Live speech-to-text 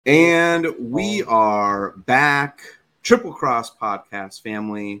And we are back. Triple Cross Podcast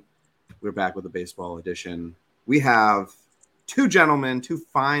family. We're back with a baseball edition. We have two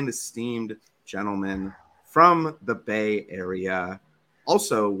fine, esteemed gentlemen from the Bay Area,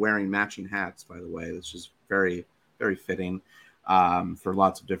 also wearing matching hats, by the way. This is very, very fitting for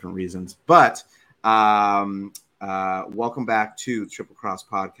lots of different reasons. But welcome back to Triple Cross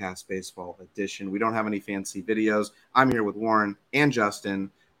Podcast Baseball Edition. We don't have any fancy videos. I'm here with Warren and Justin.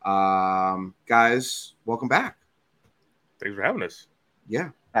 Guys, welcome back. Thanks for having us. Yeah,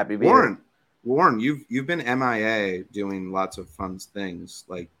 happy to be here. Warren, you've been MIA doing lots of fun things.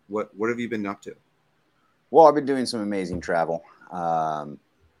 Like what have you been up to? Well, I've been doing some amazing travel,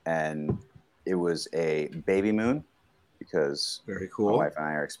 and it was a baby moon because very cool. My wife and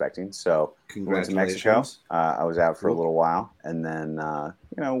I are expecting. So congratulations. We went to Mexico. I was out for a little while, and then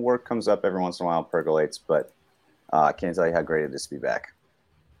work comes up every once in a while, percolates. But I can't tell you how great it is to be back.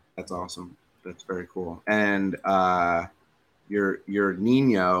 That's awesome. That's very cool. And your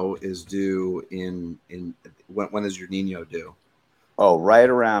Nino is due in when is your Nino due? Oh, right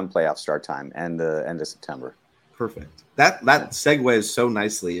around playoff start time and the end of September. Perfect. That segues so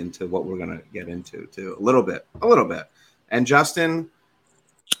nicely into what we're gonna get into too. A little bit. And Justin,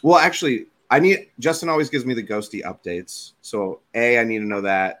 well, actually, Justin always gives me the ghosty updates. So A, I need to know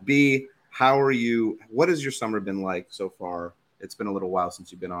that. B, how are you? What has your summer been like so far? It's been a little while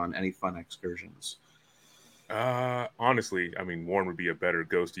since you've been on any fun excursions. Honestly, I mean, Warren would be a better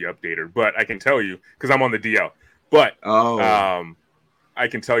ghosty updater, but I can tell you because I'm on the DL. But I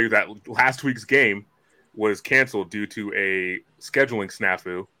can tell you that last week's game was canceled due to a scheduling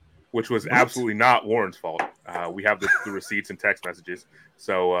snafu, which was absolutely not Warren's fault. We have the receipts and text messages,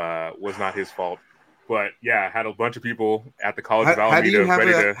 so was not his fault. But yeah, had a bunch of people at the College of Alameda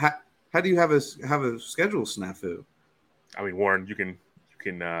ready to. How do you have a schedule snafu? I mean, Warren, you can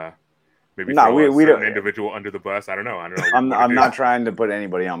maybe throw we don't individual under the bus. I don't know. I'm not trying to put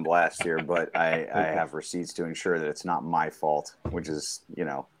anybody on blast here, but I have receipts to ensure that it's not my fault, which is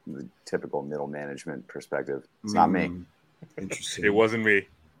the typical middle management perspective. It's not me. Interesting. It wasn't me.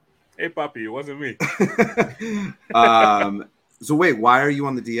 Hey, puppy, it wasn't me. So wait, why are you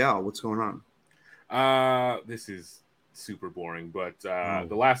on the DL? What's going on? This is super boring, but the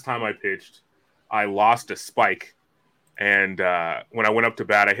last time I pitched, I lost a spike. And when I went up to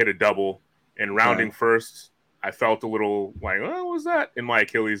bat, I hit a double. And rounding first, I felt a little like, what was that? In my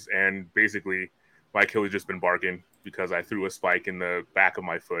Achilles. And basically, my Achilles just been barking because I threw a spike in the back of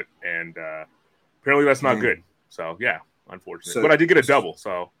my foot. And apparently that's not good. So, yeah, unfortunate. But I did get a double.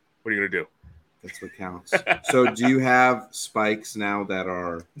 So what are you going to do? That's what counts. So do you have spikes now that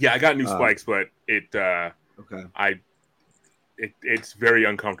are... Yeah, I got new spikes, but it's very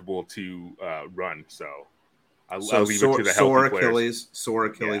uncomfortable to run. So... I'll leave it to the sore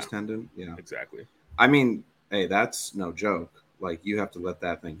Achilles tendon. Yeah, exactly. I mean, hey, that's no joke. Like you have to let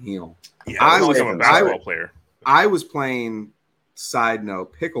that thing heal. Yeah, I'm a basketball player. I was playing. Side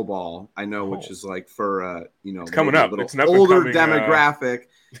note, pickleball. I know, which is like for it's coming up. It's an older demographic,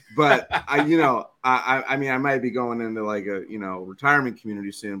 but I mean, I might be going into like a retirement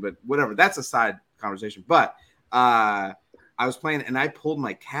community soon. But whatever, that's a side conversation. But I was playing and I pulled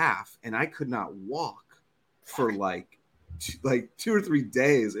my calf and I could not walk for like 2 or 3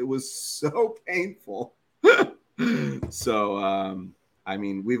 days. It was so painful. So I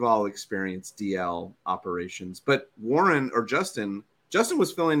mean, we've all experienced DL operations, but Warren or Justin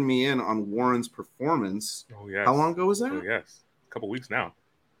was filling me in on Warren's performance. Oh yeah. How long ago was that? Oh yes, a couple weeks now.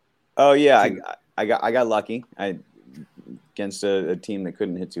 Oh yeah, I got lucky. Against a team that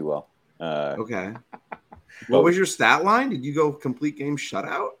couldn't hit too well. Okay. What was your stat line? Did you go complete game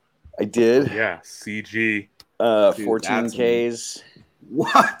shutout? I did. Yeah, CG. 14 Ks.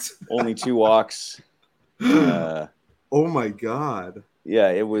 What? Only 2 walks. Oh my God. Yeah,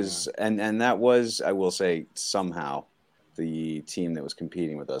 it was, and that was, I will say, somehow the team that was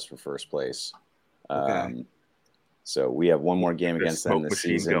competing with us for first place. Okay. So we have one more game against them this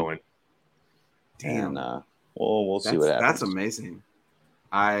season. Going. Damn. And we'll see what happens. That's amazing.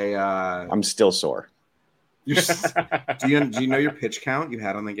 I'm still sore. Do you know your pitch count you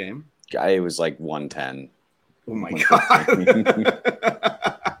had on the game? It was like 110. Oh my God.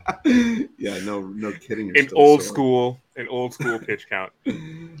 Yeah, no kidding. An old school pitch count.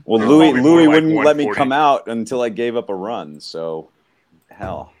 Well, Louis wouldn't let me come out until I gave up a run. So,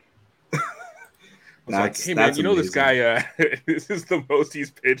 hell. I was like, hey man, you know this guy. This is the most he's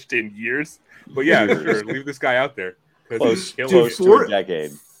pitched in years. But yeah, sure, leave this guy out there. Close to a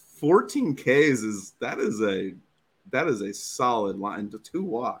decade. 14 Ks is a solid line to 2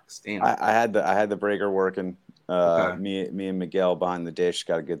 walks. Damn. I had the breaker working. Okay. Me and Miguel behind the dish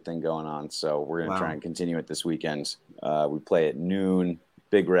got a good thing going on, so we're gonna try and continue it this weekend. We play at noon.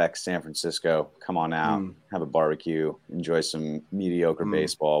 Big Rec, San Francisco. Come on out, have a barbecue, enjoy some mediocre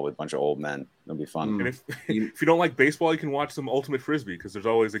baseball with a bunch of old men. It'll be fun. And if you don't like baseball, you can watch some Ultimate Frisbee because there's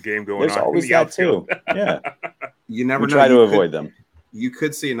always a game going There's on. always in the that outfield. too. Yeah, you never know. Try to avoid them. You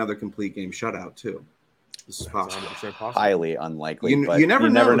could see another complete game shutout too. This is possible. 100% possible. Highly unlikely. You but never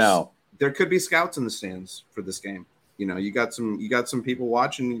know. There could be scouts in the stands for this game. You got some people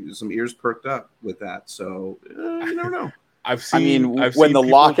watching, some ears perked up with that. So you never know. When the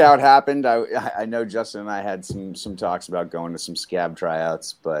lockout happened, I know Justin and I had some talks about going to some scab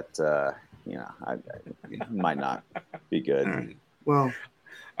tryouts, but I might not be good. Right. Well,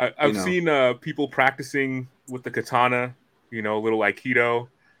 I've seen people practicing with the katana, a little Aikido.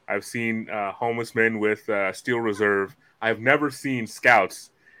 I've seen homeless men with steel reserve. I've never seen scouts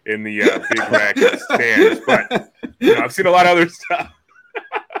in the Big Rec stands, but I've seen a lot of other stuff.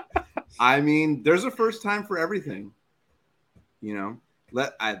 There's a first time for everything.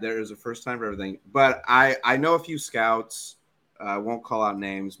 There is a first time for everything. But I know a few scouts. I won't call out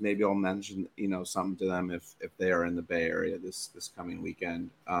names. Maybe I'll mention something to them if they are in the Bay Area this coming weekend.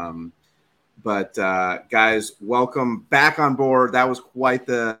 But guys, welcome back on board. That was quite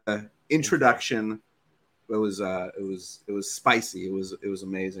the introduction. It was spicy. It was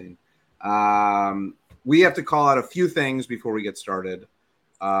amazing. We have to call out a few things before we get started.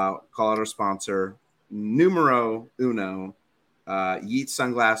 Call out our sponsor, numero uno. Yeet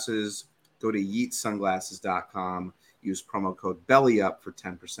Sunglasses. Go to yeetsunglasses.com. Use promo code BELLYUP for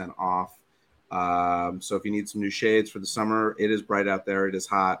 10% off. So if you need some new shades for the summer, it is bright out there. It is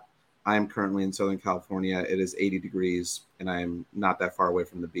hot. I am currently in Southern California. It is 80 degrees, and I am not that far away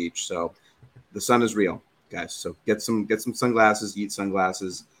from the beach. So the sun is real, guys. So get some sunglasses, Yeet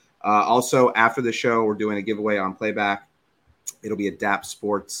Sunglasses. Also, after the show, we're doing a giveaway on Playback. It'll be a DAP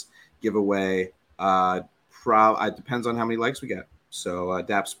Sports giveaway. It depends on how many likes we get. So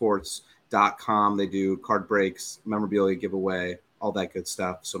dapsports.com, they do card breaks, memorabilia giveaway, all that good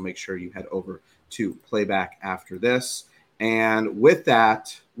stuff. So make sure you head over to Playback after this. And with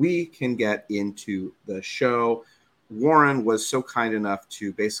that, we can get into the show. Warren was so kind enough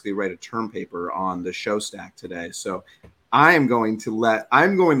to basically write a term paper on the show stack today. So I'm going to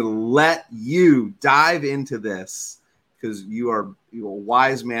let you dive into this because you're a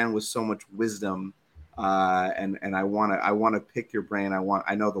wise man with so much wisdom. And I want to pick your brain.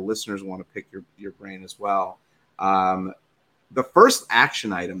 I know the listeners want to pick your brain as well. The first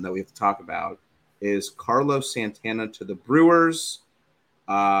action item that we have to talk about is Carlos Santana to the Brewers.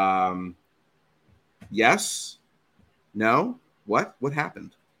 Yes? No? What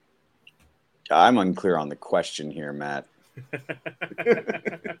happened? I'm unclear on the question here, Matt.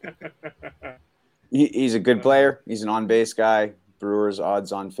 He's a good player. He's an on-base guy. Brewers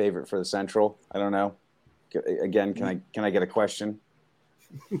odds-on favorite for the Central. I don't know. Again, can I get a question?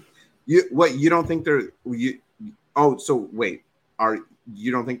 You don't think they're you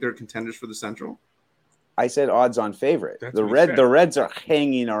don't think they're contenders for the Central? I said odds-on favorite. That's the Reds are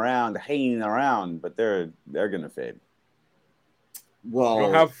hanging around, but they're gonna fade. Well, you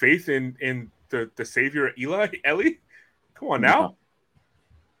don't have faith in the savior Ellie? Come on now.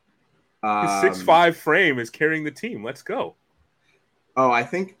 His 6'5" frame is carrying the team. Let's go. Oh, I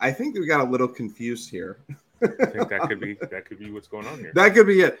think we got a little confused here. I think that could be what's going on here. That could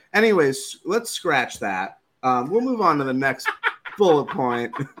be it. Anyways, let's scratch that. We'll move on to the next bullet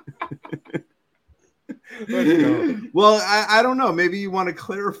point. Let's go. Well, I don't know. Maybe you want to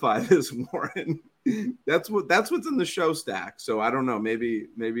clarify this, Warren. That's what's in the show stack. So I don't know. Maybe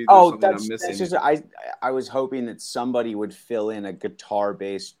there's something I'm missing. That's just, I was hoping that somebody would fill in a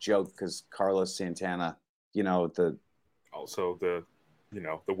guitar-based joke because Carlos Santana, the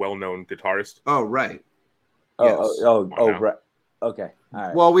well-known guitarist. Oh, right. Right. Okay. All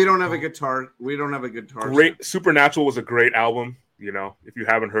right. Well, we don't have a guitar. We don't have a guitar. Great. Supernatural was a great album. If you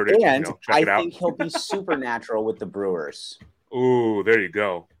haven't heard it, and check it out. I think he'll be supernatural with the Brewers. Ooh, there you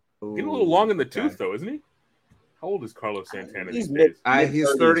go. Ooh, Getting a little long in the tooth, though, isn't he? How old is Carlos Santana He's these days?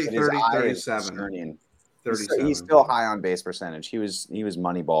 He's 37. He's still high on base percentage. He was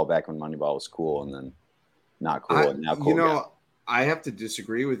Moneyball back when Moneyball was cool, and then not cool, and now cool. Again. I have to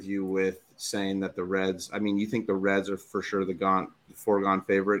disagree with you with saying that the Reds. I mean, you think the Reds are for sure the foregone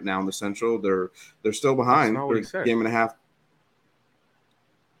favorite now in the Central? They're still behind. They're a game and a half.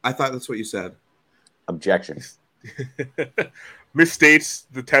 I thought that's what you said. Objection. Misstates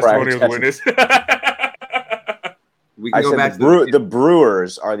the testimony of the witness. We can go back. The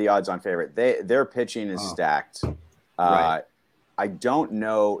Brewers are the odds-on favorite. Their pitching is stacked. Right. I don't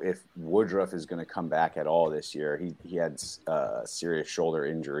know if Woodruff is going to come back at all this year. He had a serious shoulder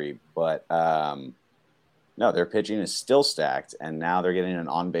injury, but no, their pitching is still stacked, and now they're getting an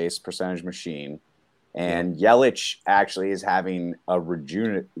on-base percentage machine. And Yelich actually is having a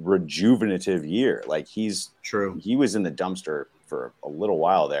rejuvenative year. Like he was in the dumpster for a little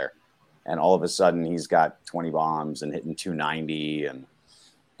while there, and all of a sudden he's got 20 bombs and hitting 290, and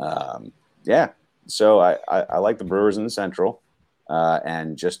So I like the Brewers in the Central.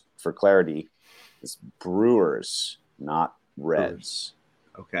 And just for clarity, it's Brewers, not Reds.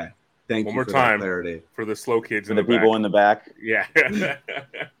 Okay. Thank One you more for time that clarity. For the slow kids for the people in the back. Yeah.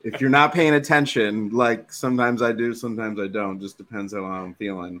 If you're not paying attention, like sometimes I do, sometimes I don't. Just depends how I'm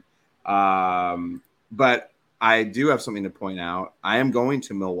feeling. But I do have something to point out. I am going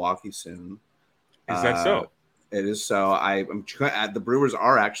to Milwaukee soon. Is that so? It is so. The Brewers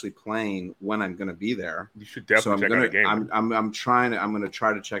are actually playing when I'm going to be there. You should definitely check out a game. I'm going to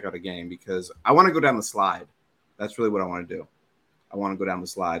try to check out a game because I want to go down the slide. That's really what I want to do. I want to go down the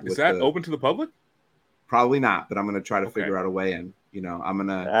slide. Is that open to the public? Probably not, but I'm going to try to figure out a way in. I'm going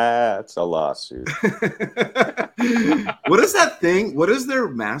to. That's a lawsuit. What is that thing? What is their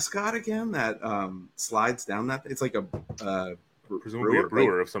mascot again? That slides down that. It's like a. Presumably a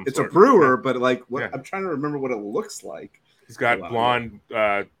brewer of some sort. It's a brewer, but like what? I'm trying to remember what it looks like. He's got blonde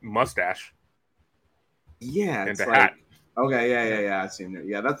mustache. Yeah, and a hat. Okay, yeah. I've seen it.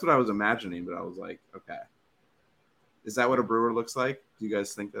 Yeah, that's what I was imagining, but I was like, okay. Is that what a brewer looks like? Do you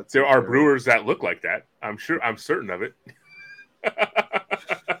guys think that's? There are brewers that look like that. I'm certain of it.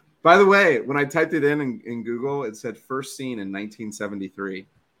 By the way, when I typed it in Google, it said first seen in 1973.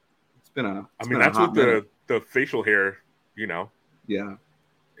 It's been a. That's with the facial hair, Yeah.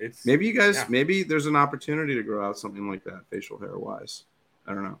 It's maybe there's an opportunity to grow out something like that, facial hair wise.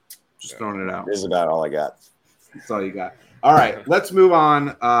 I don't know. Just throwing it out. This is about all I got. That's all you got. All right, let's move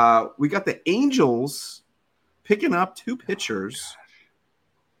on. We got the Angels picking up two pitchers.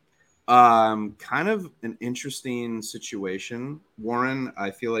 Kind of an interesting situation. Warren,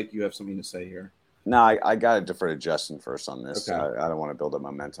 I feel like you have something to say here. No, I got to defer to Justin first on this. Okay. I don't want to build up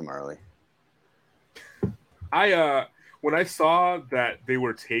momentum early. When I saw that they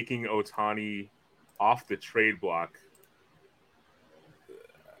were taking Ohtani off the trade block,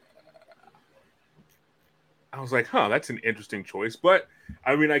 I was like, that's an interesting choice. But,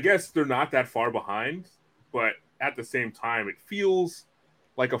 I guess they're not that far behind. But at the same time, it feels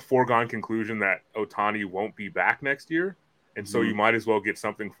like a foregone conclusion that Ohtani won't be back next year. And so you might as well get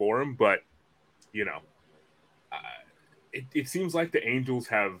something for him. But, it seems like the Angels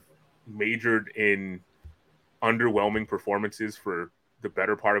have majored in underwhelming performances for the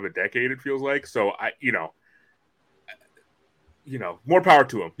better part of a decade, it feels like. So more power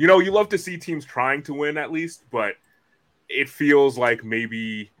to them. You love to see teams trying to win at least, but it feels like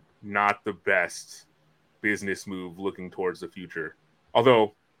maybe not the best business move looking towards the future.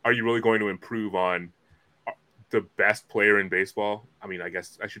 Although, are you really going to improve on the best player in baseball? I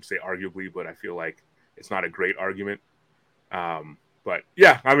guess I should say arguably, but I feel like it's not a great argument. But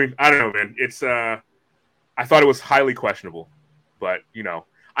yeah, I don't know, man. It's I thought it was highly questionable, but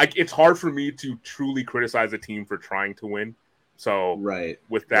it's hard for me to truly criticize a team for trying to win. So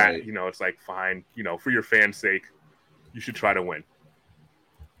with that, it's like, fine, for your fans' sake, you should try to win.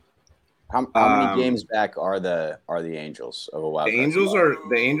 How many games back are the Angels of a wild card?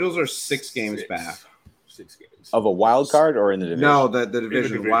 The Angels are 6 games back. 6 games of a wild card or in the division? No, the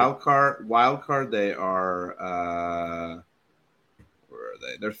division. Wild card. They are. Where are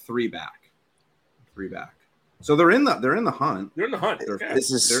they? They're 3 back. 3 back. So they're in the hunt. They're in the hunt.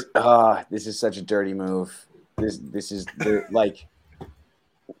 This is such a dirty move. This is like,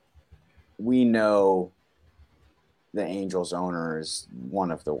 we know the Angels owner is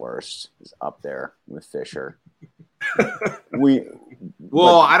one of the worst. He's up there with Fisher. I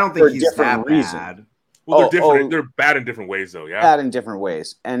don't think he's that bad. Well, they're different. They're bad in different ways, though. Yeah, bad in different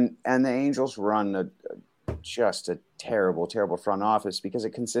ways. And the Angels run just a terrible, terrible front office because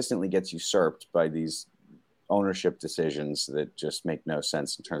it consistently gets usurped by these ownership decisions that just make no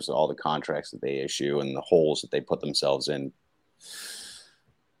sense in terms of all the contracts that they issue and the holes that they put themselves in.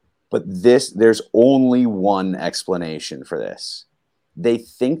 But there's only one explanation for this. They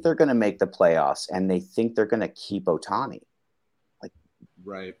think they're going to make the playoffs and they think they're going to keep Ohtani.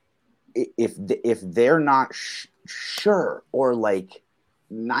 Right. If they're not sure or like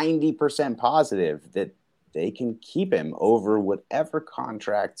 90% positive that they can keep him over whatever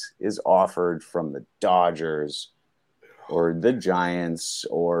contract is offered from the Dodgers or the Giants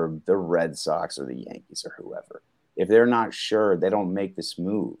or the Red Sox or the Yankees or whoever. If they're not sure, they don't make this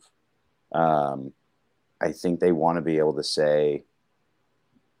move. I think they want to be able to say,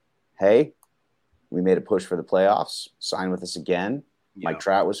 hey, we made a push for the playoffs. Sign with us again. Yeah. Mike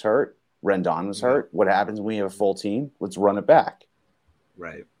Trout was hurt. Rendon was hurt. What happens when we have a full team? Let's run it back.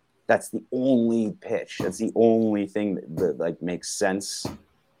 Right. That's the only pitch. That's the only thing that like makes sense,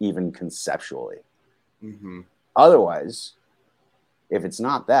 even conceptually. Mm-hmm. Otherwise, if it's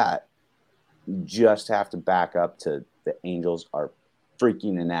not that, you just have to back up to the Angels are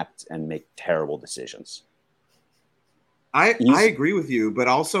freaking inept and make terrible decisions. I agree with you, but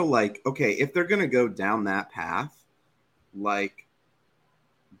also like, okay, if they're going to go down that path, like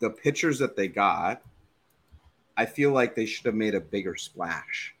the pitchers that they got, I feel like they should have made a bigger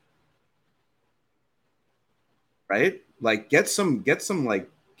splash. Right? Like get some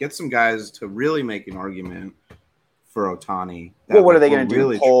guys to really make an argument for Ohtani. Well, what are they going to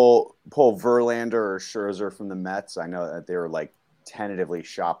do? Pull Verlander or Scherzer from the Mets? I know that they were like tentatively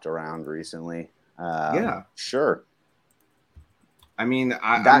shopped around recently. Yeah, sure. I mean,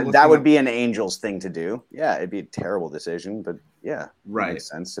 that would be an Angels thing to do. Yeah, it'd be a terrible decision, but yeah, right. It makes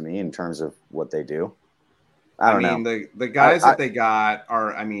sense to me in terms of what they do. I mean, the guys that they got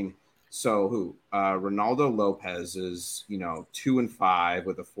are, I mean, so who? Ronaldo Lopez is 2-5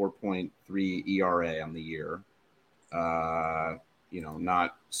 with a 4.3 ERA on the year.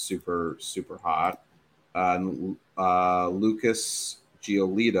 Not super hot. Lucas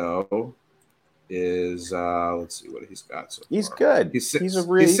Giolito is let's see what he's got so he's far. Good. He's 6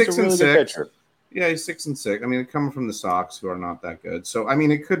 and 6 pitcher. Yeah, he's 6 and 6. I mean, coming from the Sox, who are not that good, so I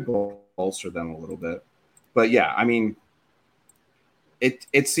mean, it could bolster them a little bit. But yeah, I mean,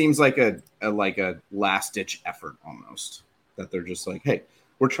 it seems like a last ditch effort almost, that they're just like, hey,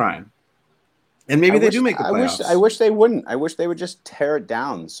 we're trying, and maybe they do make the playoffs. I wish they wouldn't. I wish they would just tear it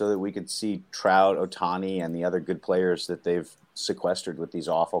down so that we could see Trout, Ohtani, and the other good players that they've sequestered with these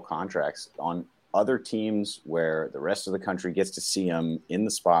awful contracts on other teams where the rest of the country gets to see them in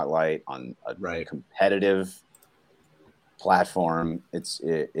the spotlight on a competitive platform. It's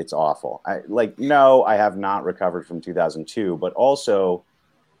awful. I have not recovered from 2002, but also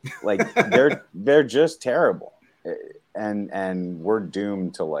like they're just terrible, and we're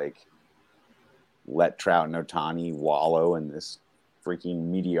doomed to like let Trout and Ohtani wallow in this freaking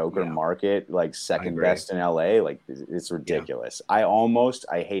mediocre market, like second best in LA. Like it's ridiculous. Yeah.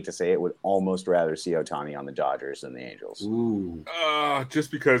 I hate to say it, would almost rather see Ohtani on the Dodgers than the Angels. Ooh. Just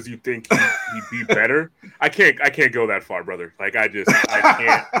because you think he'd be better. I can't go that far, brother. Like I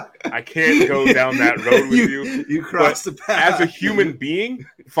can't go down that road with you. You crossed the path. As a human being,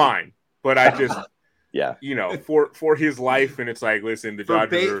 fine. But I just for his life, and it's like, listen, the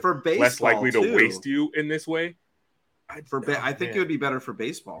Dodgers are less likely to waste you in this way. I think it would be better for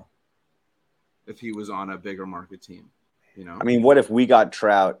baseball if he was on a bigger market team. I mean, what if we got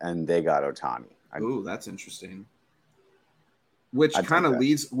Trout and they got Ohtani? Ooh, that's interesting. Which kind of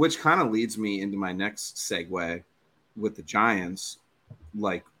leads me into my next segue with the Giants.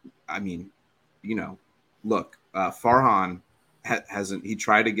 Like, I mean, look, Farhan hasn't. He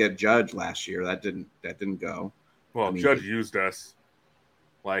tried to get Judge last year. That didn't go. Well, I mean, Judge used us.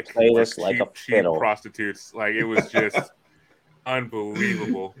 Like cheap prostitutes. Like it was just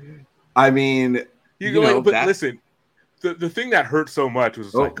unbelievable. I mean, listen, the thing that hurt so much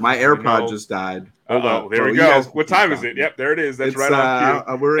was my AirPod just died. There we go. What time is it? Yep, there it is. That's right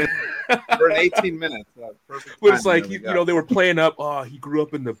on cue. We're in 18 minutes. Perfect. But it's like they were playing up. Oh, he grew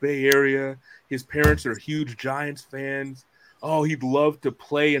up in the Bay Area. His parents are huge Giants fans. Oh, he'd love to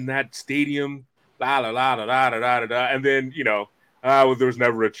play in that stadium. La la la la la la la la. And then there was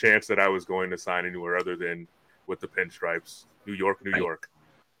never a chance that I was going to sign anywhere other than with the pinstripes. New York.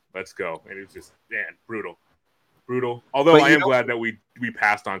 Let's go. And it was just, man, brutal. Although I am glad that we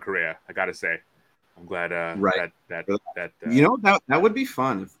passed on Correa. I got to say, I'm glad that that would be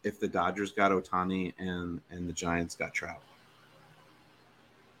fun if the Dodgers got Ohtani and the Giants got Trout.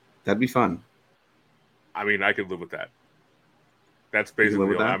 That'd be fun. I mean, I could live with that. That's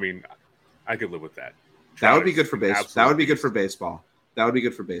basically. I mean, I could live with that. That would be good for baseball. That would be good for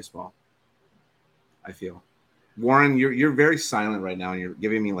baseball. I feel. Warren, you're very silent right now, and you're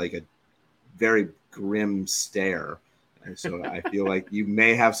giving me like a very grim stare. And so I feel like you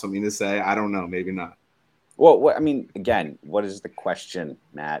may have something to say. I don't know. Maybe not. Well, I mean, again, what is the question,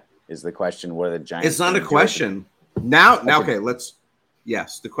 Matt? Is the question what are the Giants? It's not a question. Now, okay, let's.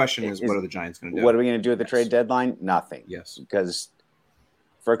 Yes, the question is what are the Giants going to do? What are we going to do at the trade deadline? Nothing. Yes, because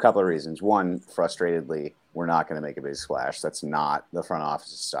for a couple of reasons. One, frustratedly, we're not going to make a big splash. That's not the front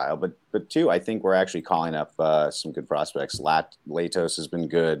office style. But two, I think we're actually calling up some good prospects. Latos has been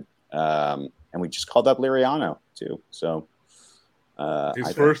good, and we just called up Liriano too. So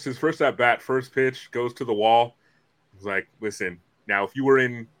his first at bat, first pitch goes to the wall. It's like, listen, now if you were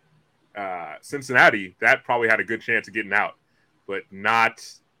in Cincinnati, that probably had a good chance of getting out, but not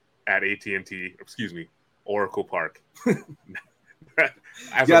at AT&T. Excuse me, Oracle Park.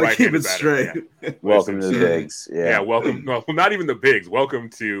 As you gotta keep it straight. Yeah. Welcome to the Bigs. Yeah, welcome. Well, not even the Bigs. Welcome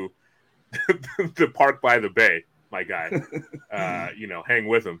to the Park by the Bay, my guy. Hang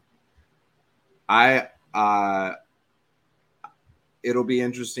with him. It'll be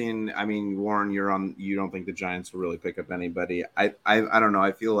interesting. I mean, Warren, you don't think the Giants will really pick up anybody. I don't know.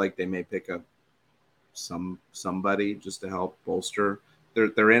 I feel like they may pick up somebody just to help bolster.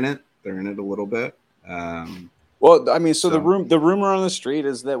 They're in it. They're in it a little bit. Well, I mean, so the rumor on the street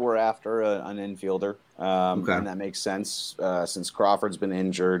is that we're after an infielder, and that makes sense since Crawford's been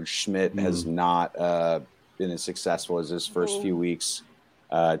injured. Schmidt has not been as successful as his first few weeks.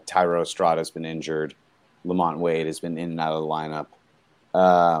 Tyro Estrada's been injured. Lamont Wade has been in and out of the lineup.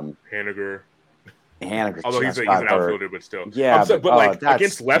 Haniger, although he's an outfielder, but still, yeah. But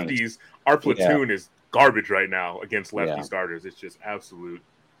against lefties, our platoon is garbage right now against lefty starters. It's just absolute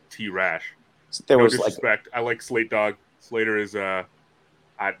T-rash. There no was disrespect. I like Slate Dog. Slater is anyway.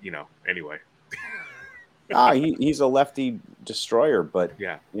 He's a lefty destroyer, but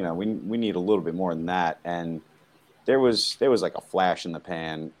yeah, we need a little bit more than that. And there was like a flash in the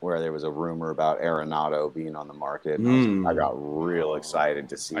pan where there was a rumor about Arenado being on the market. And I got real excited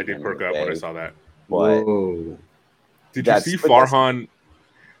to see. I did perk up when I saw that. But did you see Farhan?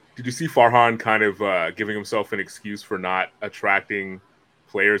 Did you see Farhan kind of giving himself an excuse for not attracting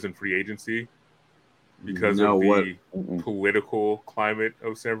players in free agency because of the political climate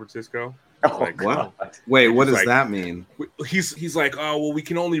of San Francisco? Wait, what does that mean? He's like, oh, well, we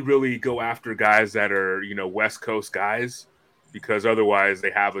can only really go after guys that are, West Coast guys because otherwise they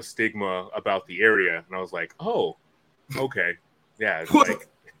have a stigma about the area. And I was like, oh, okay. Yeah. It's like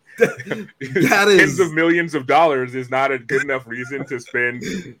tens of millions of dollars is not a good enough reason to spend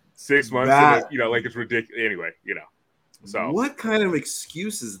 6 months like it's ridiculous. Anyway, so what kind of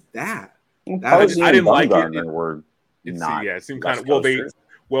excuse is that? I didn't like it. It seemed kind of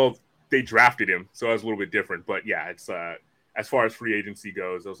they drafted him, so it was a little bit different. But yeah, it's as far as free agency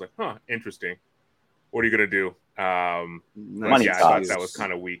goes, I was like, interesting. What are you gonna do? Money talks. I thought that was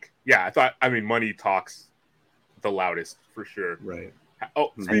kind of weak. Yeah, money talks the loudest for sure. Right.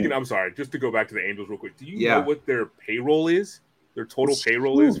 Oh, I'm sorry. Just to go back to the Angels real quick. Do you know what their payroll is? Their total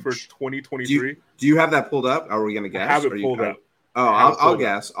payroll is for 2023. Do you have that pulled up? Are we gonna guess? I have it pulled up. Oh, I'll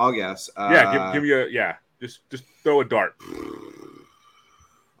guess. I'll guess. Give me just throw a dart.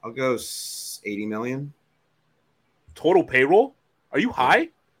 I'll go 80 million. Total payroll? Are you high?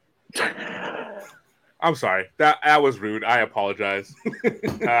 I'm sorry. That was rude. I apologize.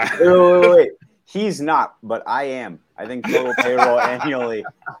 Wait. He's not, but I am. I think total payroll annually,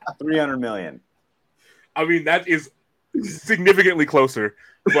 300 million. I mean, that is significantly closer.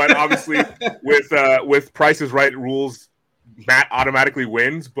 But obviously, with Price is Right rules, Matt automatically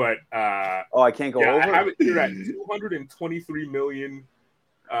wins. But I can't go over. I have it here at 223 million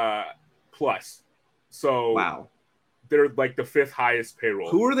plus. So wow, they're like the fifth highest payroll.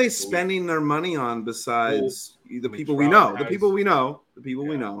 Who are they spending their money on besides the people we know? The people we know.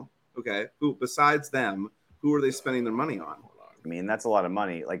 Okay, who besides them? Who are they spending their money on? I mean, that's a lot of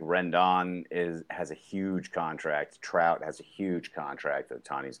money. Like Rendon has a huge contract. Trout has a huge contract.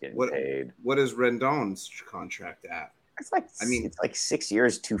 Ohtani's getting paid. What is Rendon's contract at? It's like 6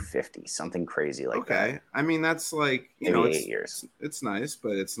 years, 250, something crazy like that. Okay, I mean that's like maybe 8 years. It's nice,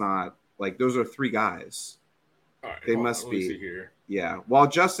 but it's not like those are three guys. All right, they must be here. Yeah. While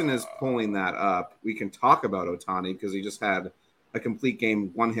Justin is pulling that up, we can talk about Ohtani because he just had a complete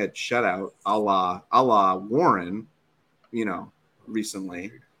game one-hit shutout, a la Warren.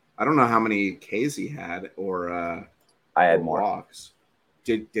 Recently. I don't know how many Ks he had or I had more walks.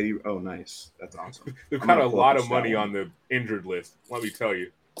 Did he? Oh, nice. That's awesome. They've got a lot of money on the injured list. Let me tell you.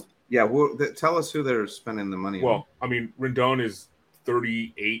 Yeah. Well, tell us who they're spending the money on. Well, I mean, Rendon is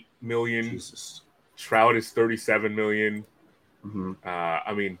 38 million. Jesus. Trout is 37 million. Mm-hmm.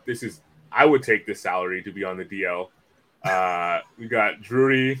 I mean, I would take this salary to be on the DL. We got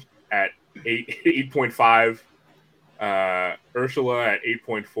Drury at 8.5. Urshela at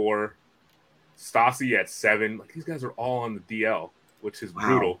 8.4, Stassi at 7. Like these guys are all on the DL, which is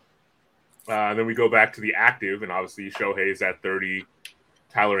brutal. Then we go back to the active, and obviously Shohei's at 30,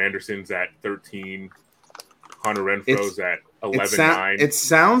 Tyler Anderson's at 13, Hunter Renfro's at 11.9. It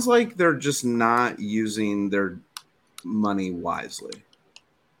sounds like they're just not using their money wisely.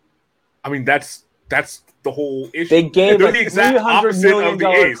 I mean, that's the whole issue. They gave a $300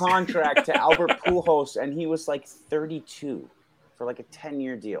 million contract to Albert Pujols, and he was like 32 for like a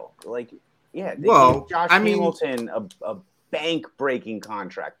 10-year deal. Like, yeah, they gave Josh Hamilton bank-breaking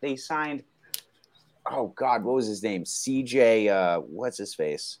contract. They signed, oh God, what was his name? CJ, what's his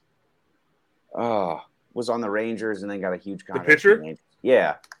face? Was on the Rangers and then got a huge contract. The pitcher?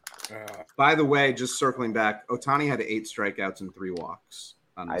 Yeah. By the way, just circling back, Ohtani had 8 strikeouts and 3 walks.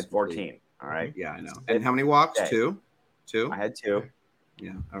 I had 14. All right. Yeah, I know. And how many walks? Okay. 2? I had 2.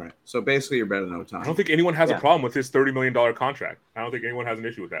 Yeah. All right. So basically, you're better than Ohtani. I don't think anyone has a problem with his $30 million contract. I don't think anyone has an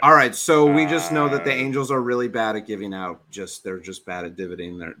issue with that. All right. So we just know that the Angels are really bad at giving out. They're just bad at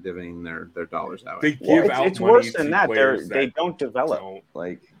dividending their dollars out. They give out. It's money worse than to that. players They don't develop.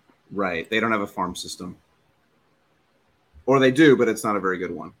 Right. They don't have a farm system. Or they do, but it's not a very good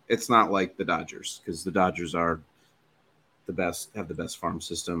one. It's not like the Dodgers, because the Dodgers are the best farm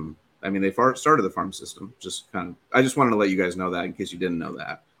system. I mean, they started the farm system. I just wanted to let you guys know that in case you didn't know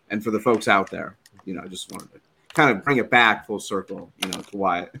that. And for the folks out there, I just wanted to kind of bring it back full circle, to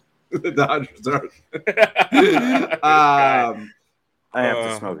why the Dodgers are. I have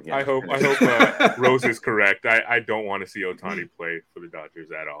to smoke again. I hope Rose is correct. I don't want to see Ohtani play for the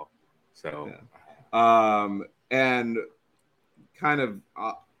Dodgers at all. So, and kind of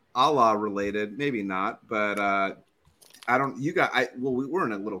a la related, maybe not, but we were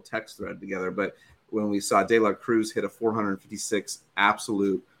in a little text thread together, but when we saw De La Cruz hit a 456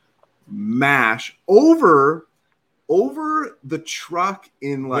 absolute mash over the truck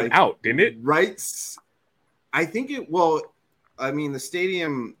in went out, didn't it? Right. I think the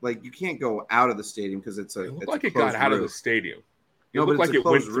stadium, you can't go out of the stadium because it looked like it got out of the stadium. It looked like it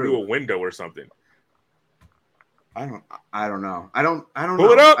went through a window or something. I don't know. I don't Pull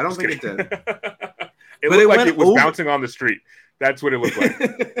know. it up. I don't think it did. It looked like it was bouncing on the street. That's what it looked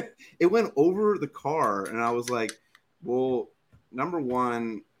like. It went over the car, and I was like, well, number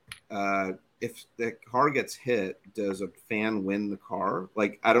one, if the car gets hit, does a fan win the car?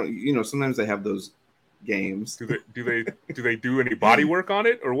 I don't, sometimes they have those games. Do they do any body work on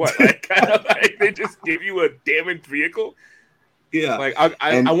it or what? They just give you a damaged vehicle? Yeah.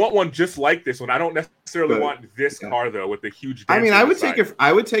 I want one just like this one. I don't necessarily want this car though with the huge dent. I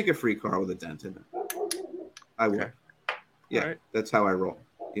would take a free car with a dent in it. I would. Okay. Yeah, right. That's how I roll,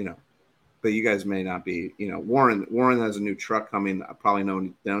 But you guys may not be, Warren has a new truck coming, probably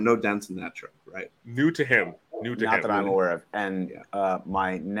no dents in that truck, right? New to him. Not that I'm aware of. And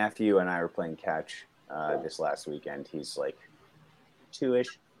my nephew and I were playing catch this last weekend. He's like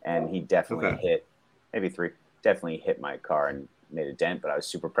 2-ish, and he definitely hit, maybe 3, definitely hit my car and made a dent, but I was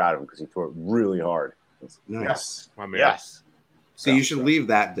super proud of him because he threw it really hard. Nice. My man. Yes. So you should leave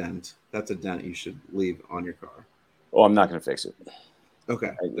that dent. That's a dent you should leave on your car. Oh, I'm not going to fix it.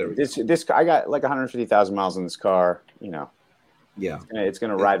 Okay. This I got like 150,000 miles in this car. Yeah. It's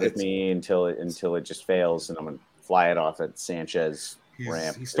going to ride with me until it just fails, and I'm going to fly it off at Sanchez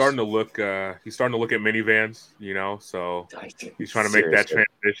ramp. He's starting to look. He's starting to look at minivans. So he's trying to make that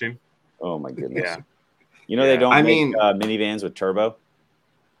transition. Oh my goodness. Yeah. They don't make minivans with turbo.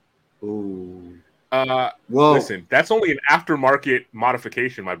 Ooh. Listen, that's only an aftermarket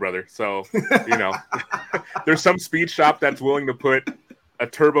modification, my brother. So, there's some speed shop that's willing to put a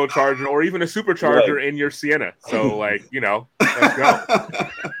turbocharger or even a supercharger in your Sienna. So, let's go.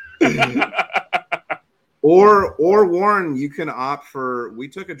 Or Warren, you can opt for. We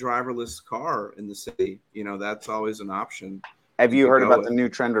took a driverless car in the city. That's always an option. Have you heard about the new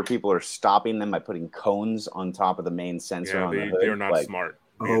trend where people are stopping them by putting cones on top of the main sensor on the hood? They're not smart.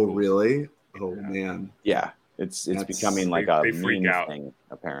 Oh, really? Oh, man. Yeah. It's becoming like a meme thing,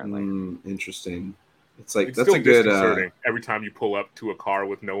 apparently. Interesting. It's that's still a good disconcerting every time you pull up to a car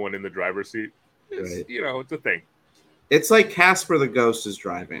with no one in the driver's seat. It's a thing. It's like Casper the Ghost is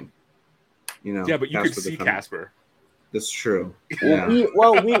driving. Yeah, but you could see Casper. That's true. Yeah.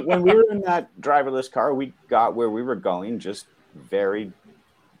 When we were in that driverless car, we got where we were going just very,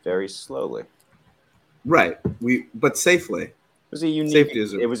 very slowly. Right. But safely. It was a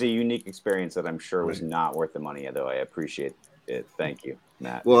unique experience that I'm sure was not worth the money, although I appreciate it. Thank you,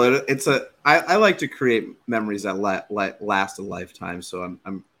 Matt. Well, I like to create memories that last a lifetime, so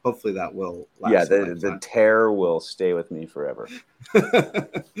I'm hopefully that will last. Yeah, the terror will stay with me forever.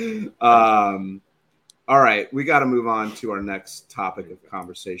 All right, we got to move on to our next topic of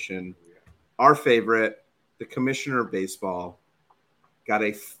conversation. Our favorite, the Commissioner of Baseball, got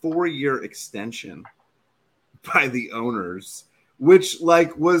a 4-year extension by the owners, which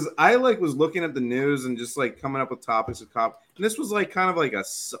was looking at the news and just coming up with topics of and this was kind of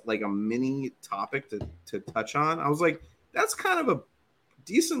like a mini topic to touch on. I was like, that's kind of a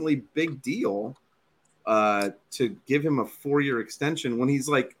decently big deal to give him a 4-year extension when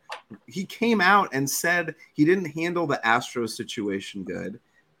he came out and said he didn't handle the Astros situation good.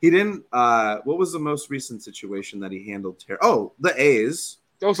 He didn't. What was the most recent situation that he handled? The A's.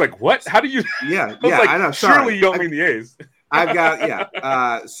 I was like, what? How do you? Yeah, I know. Surely you don't mean the A's. I've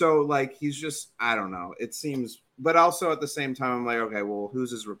got so like he's just I don't know. It seems, but also at the same time, I'm like, okay, well,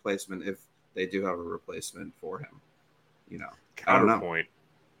 who's his replacement if they do have a replacement for him? Counterpoint.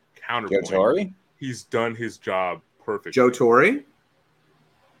 Joe Torre? He's done his job perfectly. Joe Torre?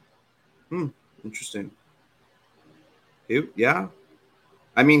 Interesting. Yeah.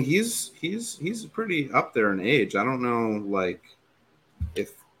 I mean, he's pretty up there in age. I don't know,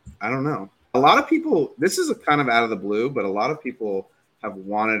 I don't know. A lot of people, this is a kind of out of the blue, but a lot of people have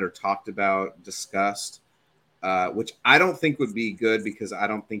wanted or talked about, discussed, which I don't think would be good because I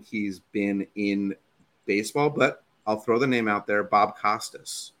don't think he's been in baseball, but I'll throw the name out there, Bob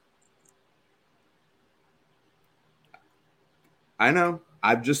Costas. I know.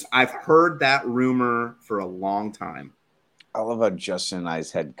 I've heard that rumor for a long time. I love how Justin and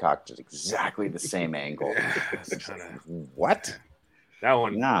I's head cocked at exactly the same angle. What? That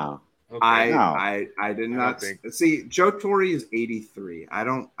one? No. Okay. I did not see. Joe Torre is 83. I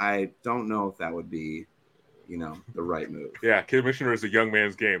don't know if that would be, the right move. Yeah, commissioner is a young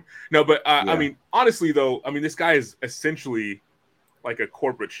man's game. No, but I mean, honestly though, this guy is essentially like a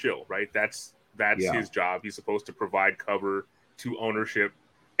corporate shill, right? That's his job. He's supposed to provide cover to ownership,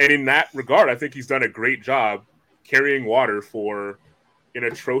 and in that regard, I think he's done a great job carrying water for an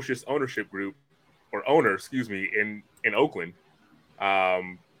atrocious ownership group or owner, in Oakland.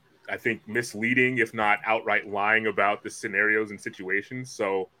 I think misleading, if not outright lying about the scenarios and situations.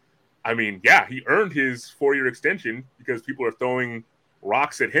 So, he earned his 4-year extension because people are throwing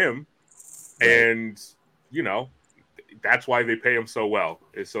rocks at him. Right. And, that's why they pay him so well,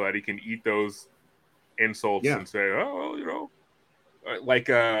 is so that he can eat those insults and say, like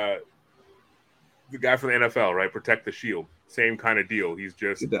the guy from the NFL, right? Protect the shield. Same kind of deal. He's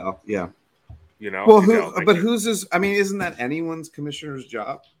just, yeah. Well, who's his? Isn't that anyone's commissioner's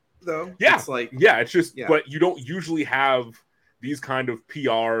job, though? Yeah, it's just, but you don't usually have these kind of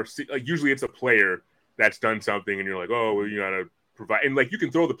PR. Like usually, it's a player that's done something, and you're like, oh, well, you gotta provide, and like you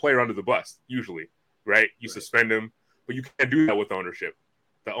can throw the player under the bus usually, right? You suspend him, but you can't do that with ownership.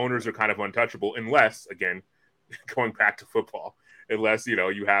 The owners are kind of untouchable, unless, again, going back to football, unless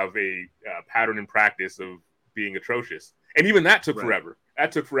you have a pattern in practice of being atrocious, and even that took forever.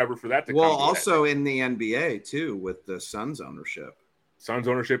 That took forever for that to come. Well, also in the NBA too, with the Suns ownership,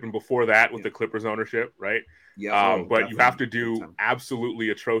 and before that with the Clippers ownership, right? Yeah, but you have to do absolutely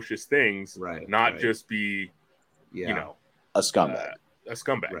atrocious things, right? Not just be, a scumbag. A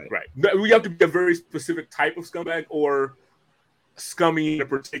scumbag, right? We have to be a very specific type of scumbag or scummy in a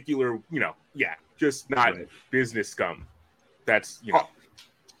particular, just not business scum. That's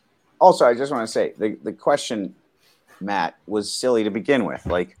Also, I just want to say the question, Matt, was silly to begin with.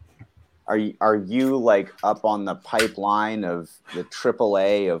 Like, are you like up on the pipeline of the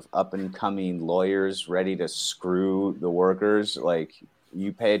AAA of up and coming lawyers ready to screw the workers? Like,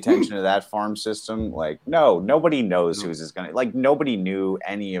 you pay attention to that farm system? Like, no, nobody knows who's is going to, like, nobody knew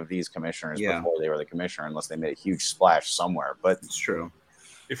any of these commissioners before they were the commissioner, unless they made a huge splash somewhere. But it's true.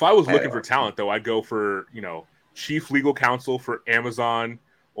 If I was looking for talent, though, I'd go for, chief legal counsel for Amazon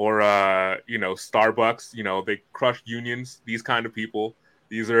or, Starbucks. They crush unions. These kind of people.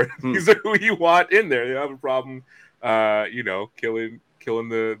 These are who you want in there. They have a problem, killing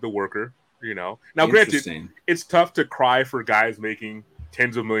the worker. Now, granted, it's tough to cry for guys making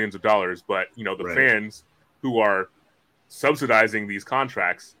tens of millions of dollars, but the fans who are subsidizing these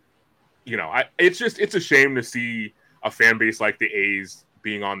contracts, it's a shame to see a fan base like the A's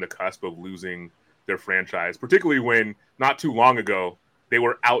being on the cusp of losing their franchise, particularly when not too long ago they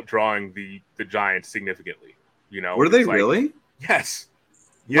were outdrawing the Giants significantly. Were they really? Yes.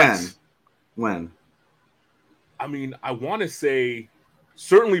 When? I want to say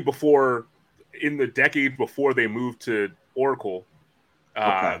certainly in the decade before they moved to Oracle,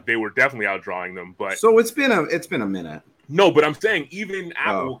 they were definitely outdrawing them. But so it's been a minute. No, but I'm saying even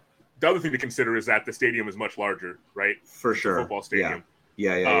Apple. The other thing to consider is that the stadium is much larger, right? For sure, the football stadium.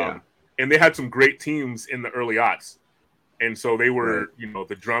 Yeah. And they had some great teams in the early aughts, and so they were,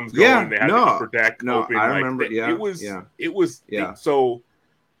 the drums going. Yeah, they had the upper deck open. I remember. It was. So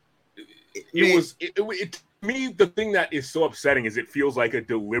it was. To me, the thing that is so upsetting is it feels like a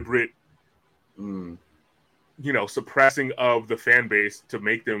deliberate, suppressing of the fan base to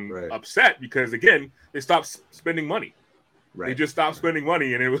make them upset because, again, they stopped spending money. Right. They just stopped spending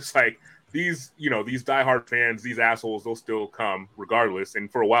money, and it was like these diehard fans, these assholes, they'll still come regardless.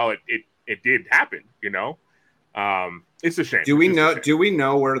 And for a while, it did happen. It's a shame. Do we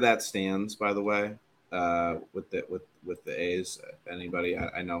know where that stands? By the way, with the A's? Anybody?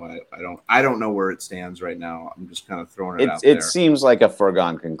 I know I don't know where it stands right now. I'm just kind of throwing it out there. It seems like a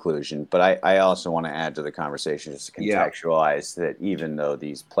foregone conclusion, but I also want to add to the conversation just to contextualize that even though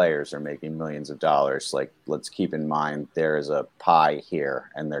these players are making millions of dollars, like let's keep in mind there is a pie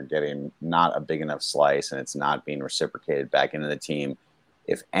here and they're getting not a big enough slice and it's not being reciprocated back into the team.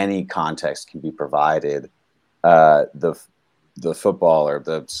 If any context can be provided, the footballer,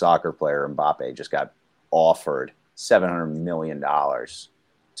 the soccer player Mbappe just got offered $700 million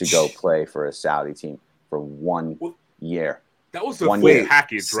to go play for a Saudi team for 1 year. That was the full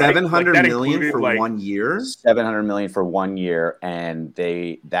package, right? $700 million for 1 year? $700 million for 1 year, and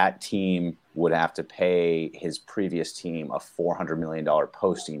that team would have to pay his previous team a $400 million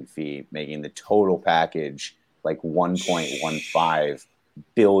posting fee, making the total package like $1.15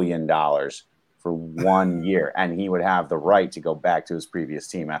 billion for 1 year, and he would have the right to go back to his previous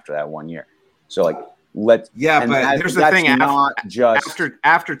team after that 1 year. So like but here's the thing: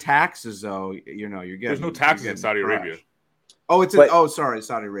 after taxes, though, you're getting there's no taxes in Saudi Arabia. Oh, sorry,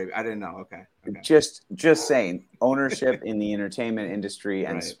 Saudi Arabia. I didn't know. Okay. Just saying, ownership in the entertainment industry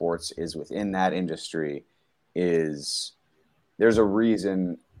and sports is within that industry. There's a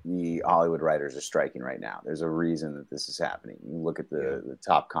reason the Hollywood writers are striking right now. There's a reason that this is happening. You look at the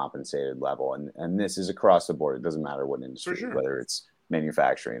top compensated level, and this is across the board. It doesn't matter what industry, whether it's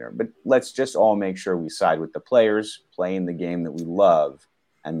manufacturing but let's just all make sure we side with the players playing the game that we love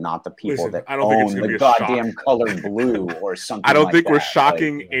and not the people that own the goddamn color blue or something. I don't think we're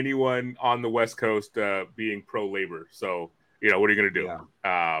shocking anyone on the West Coast being pro-labor. So, what are you going to do?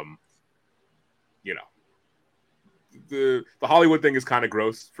 The Hollywood thing is kind of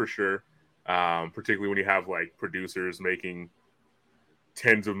gross for sure, particularly when you have like producers making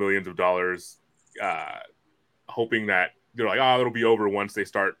tens of millions of dollars, hoping that they're like, oh, it'll be over once they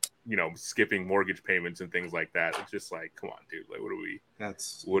start, skipping mortgage payments and things like that. It's just like, come on, dude. Like,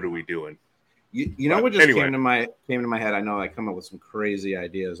 what are we doing? You know what just came to my head? I know I come up with some crazy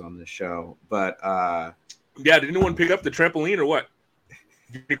ideas on this show, but did anyone pick up the trampoline or what?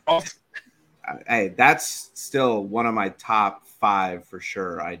 Hey, that's still one of my top 5 for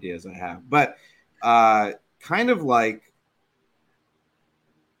sure ideas I have. But kind of like,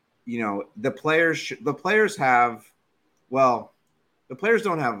 the players have. Well, the players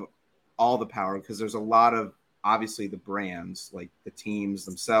don't have all the power because there's a lot of, obviously, the brands, like the teams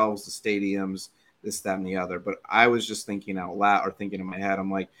themselves, the stadiums, this, that, and the other. But I was just thinking out loud or thinking in my head, I'm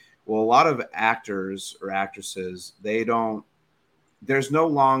like, well, a lot of actors or actresses, there's no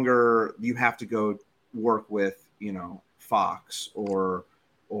longer, you have to go work with, Fox or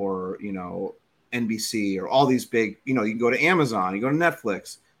NBC or all these big, you can go to Amazon, you go to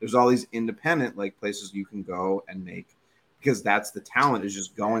Netflix. There's all these independent places you can go and make. Because that's the talent is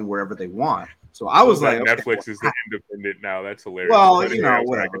just going wherever they want. So I was like, Netflix is the independent now. That's hilarious. Well,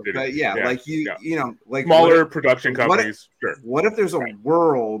 whatever. But smaller production companies. What if there's a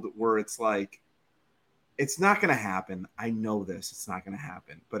world where it's like, it's not going to happen. I know this. It's not going to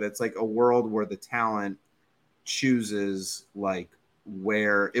happen. But it's like a world where the talent chooses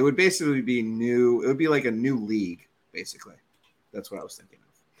where it would basically be new. It would be like a new league, basically. That's what I was thinking.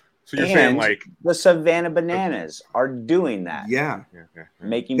 So you're saying the Savannah Bananas are doing that. Yeah.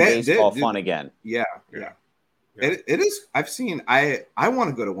 Making baseball fun again. Yeah. It is. I've seen. I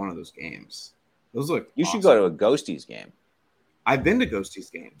want to go to one of those games. Those look. You should go to a Ghosties game. I've been to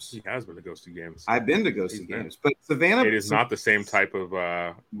Ghosties games. He has been to Ghosties games. I've been to Ghosties games, but Savannah. It is not the same type of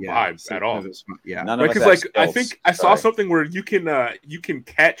vibe at all. Yeah. Because I think I saw something where you can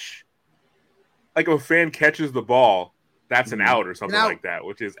catch, if a fan catches the ball. That's an out or something like that,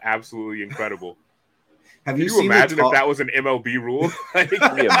 which is absolutely incredible. Can you imagine if that was an MLB rule? That'd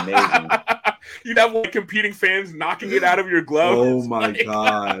be amazing. You'd have competing fans knocking it out of your glove. Oh my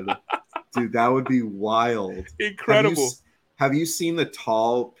god, dude, that would be wild! Incredible. Have you seen the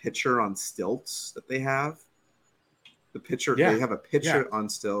tall pitcher on stilts that they have? The pitcher, they have a pitcher on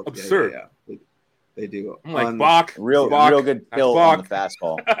stilts. Absurd. Yeah. They do. I'm like Bach, real good tilt on the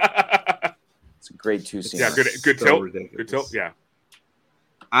fastball. It's a great 2-seamer. Yeah, good tilt. Ridiculous. Good tilt. Yeah.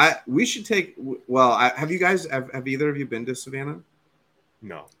 We should take. Well, have you guys? Have either of you been to Savannah?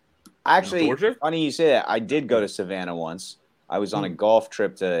 No. Actually, funny you say that. I did go to Savannah once. I was on a golf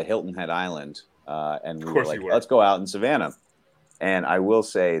trip to Hilton Head Island, and we were like, let's go out in Savannah. And I will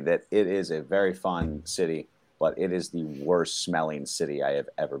say that it is a very fun city, but it is the worst smelling city I have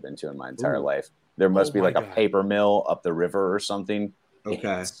ever been to in my entire life. There must be a paper mill up the river or something.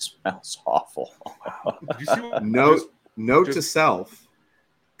 Okay. It smells awful. Did you see note to self.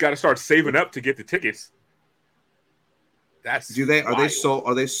 Got to start saving up to get the tickets. Are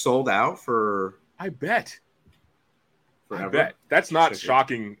they sold out for? I bet. Forever? I bet. That's not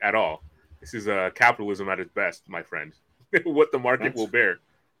shocking at all. This is capitalism at its best, my friend. What the market will bear.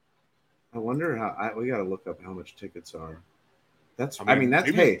 I wonder how. We got to look up how much tickets are. That's. Maybe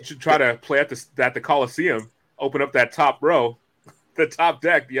you should try to play at the Coliseum. Open up that top row, the top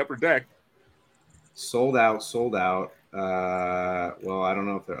deck, the upper deck. Sold out. Well, I don't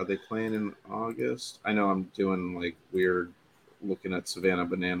know if are they playing in August. I know I'm doing like weird, looking at Savannah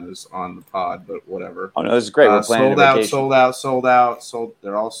Bananas on the pod, but whatever. Oh no, this is great. We're planning sold out.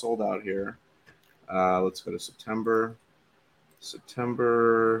 They're all sold out here. Let's go to September.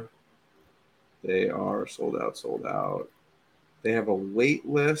 They are sold out. They have a wait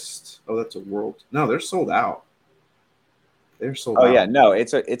list. Oh, that's a world. No, they're sold out. Oh yeah, no,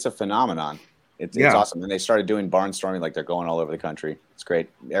 it's a phenomenon. It's awesome. And they started doing barnstorming, like they're going all over the country. It's great.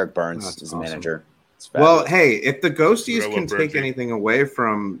 Eric Burns is the manager. Well, hey, if the Ghosties can take anything away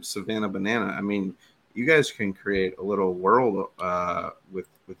from Savannah Banana, I mean, you guys can create a little world with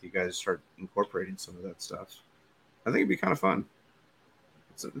you guys start incorporating some of that stuff. I think it'd be kind of fun.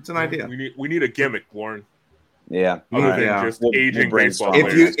 It's an idea. We need a gimmick, Warren. Yeah. Other than just aging baseball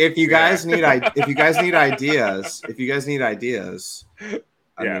players. If you guys need ideas,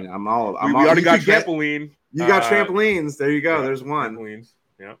 I mean, I'm all. We already got trampoline. You got trampolines. There you go. Yeah, there's one. Trampolines.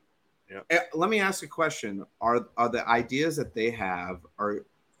 Yeah. Let me ask a question. Are the ideas that they have would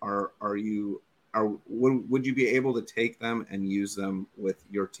you be able to take them and use them with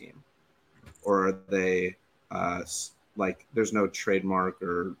your team, or are they like there's no trademark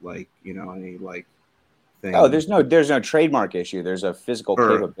or like any like thing? Oh, there's no trademark issue. There's a physical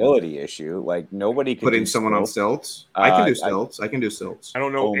capability issue. Like nobody can putting someone on stilts. I can do stilts. I can do stilts. I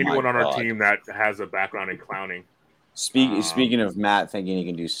don't know anyone on our team that has a background in clowning. Speaking of Matt thinking he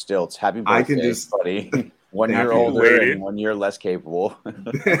can do stilts, happy birthday, I can do, buddy. 1 year older and 1 year less capable.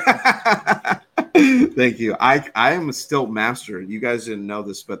 Thank you. I am a stilt master. You guys didn't know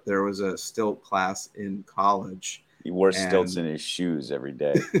this, but there was a stilt class in college. He wore stilts in his shoes every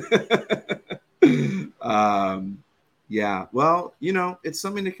day. Yeah. Well, it's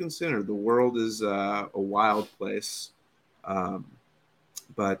something to consider. The world is a wild place. But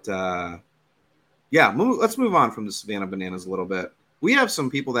let's move on from the Savannah Bananas a little bit. We have some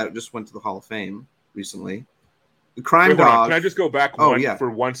people that just went to the Hall of Fame recently. The Crime Dog. Can I just go back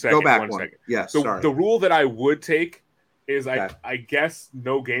for 1 second? Go back one second. Yes. So the rule that I would take is I guess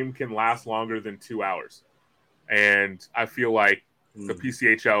no game can last longer than 2 hours. And I feel like the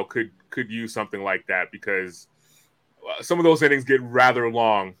PCHL could use something like that because some of those innings get rather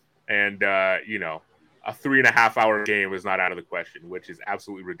long, and a 3.5 hour game is not out of the question, which is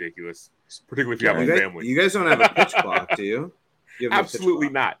absolutely ridiculous, particularly if you have a family. You guys don't have a pitch clock, do you? Absolutely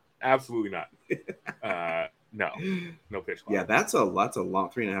not. Absolutely not. No pitch clock. Yeah, that's a long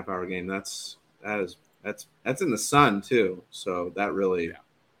 3.5 hour game. That's in the sun too, so that really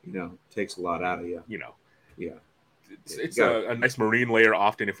takes a lot out of you. Yeah. It's a nice marine layer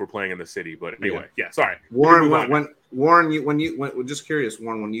often if we're playing in the city, but anyway, sorry. Warren, just curious,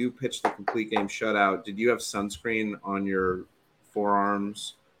 Warren, when you pitched the complete game shutout, did you have sunscreen on your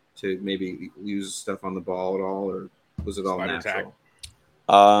forearms to maybe use stuff on the ball at all, or was it all natural?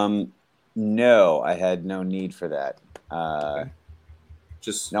 No, I had no need for that. I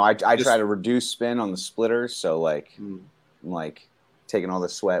try to reduce spin on the splitters, so I'm like taking all the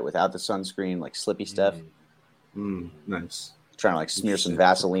sweat without the sunscreen, like slippy stuff. Nice. Trying to smear some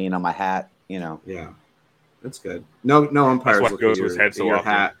Vaseline on my hat, Yeah, that's good. No umpires look at your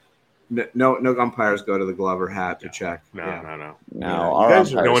hat. No umpires go to the glove or hat to check. No.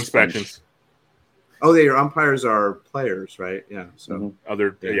 No inspections. Oh, your umpires are players, right? Yeah. So right.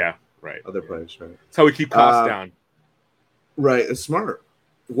 Other players, right? That's how we keep costs down. Right. It's smart.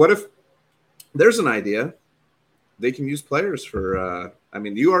 What if there's an idea? They can use players for.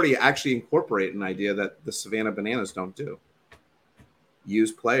 You already actually incorporate an idea that the Savannah Bananas don't do.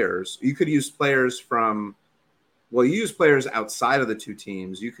 Use players. You could use players from. Well, you use players outside of the two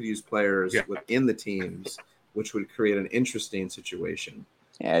teams. You could use players within the teams, which would create an interesting situation.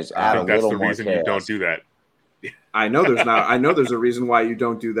 Yeah, I think that's the reason you don't do that. I know there's not. I know there's a reason why you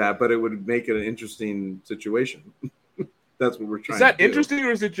don't do that, but it would make it an interesting situation. That's what we're trying. Is that to do. Interesting,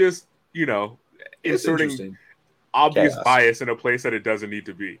 or is it just inserting obvious bias in a place that it doesn't need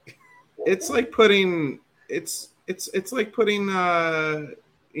to be? It's like putting it's like putting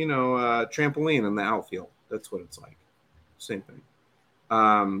trampoline in the outfield. That's what it's like. Same thing.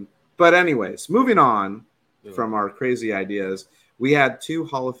 But anyways, moving on from our crazy ideas, we had 2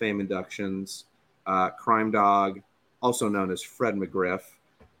 Hall of Fame inductions. Crime Dog, also known as Fred McGriff,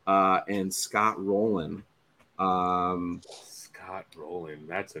 and Scott Rowland. Scott Rowland.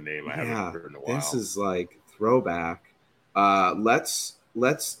 That's a name I haven't heard in a while. This is like throwback. Let's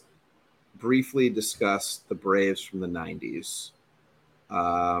briefly discuss the Braves from the 90s.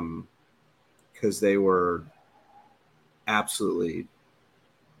 Because they were absolutely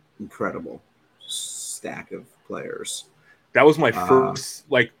incredible stack of players. That was my first,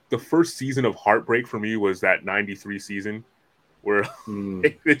 the first season of heartbreak for me was that 93 season where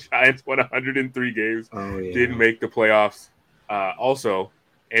the Giants won 103 games, didn't make the playoffs. Also,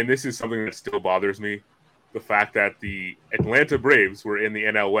 and this is something that still bothers me, the fact that the Atlanta Braves were in the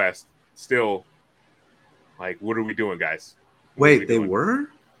NL West still, like, what are we doing, guys? Wait, they were?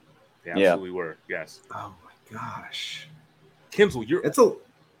 They absolutely were, yes. Oh, my gosh. Kimsel,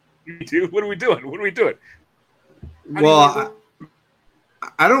 what are we doing? What are we doing? Well,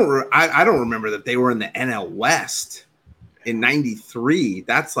 I don't remember that they were in the NL West in 93.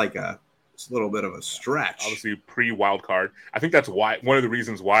 That's like a little bit of a stretch. Obviously, pre-wild card. I think that's why one of the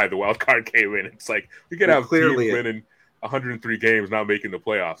reasons why the wild card came in. It's like we could have clearly teams winning 103 games, not making the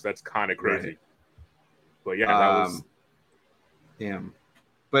playoffs. That's kind of crazy. Right. But yeah, that was damn.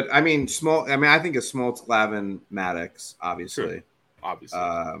 But I mean, I think of Smoltz, Glavine, Maddox, obviously. Sure. Obviously.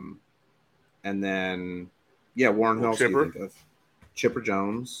 And then Warren Hill. Chipper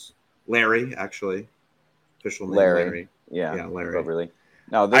Jones, Larry, actually, official name Larry. Yeah, Larry. Really.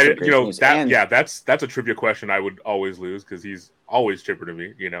 No, that's a trivia question I would always lose because he's always Chipper to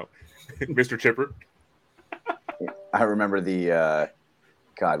me. Mr. Chipper. I remember the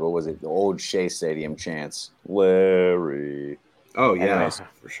what was it? The old Shea Stadium chants, Larry. Oh yeah, anyways,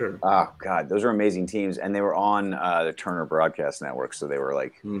 for sure. Oh God, those are amazing teams, and they were on the Turner Broadcast Network, so they were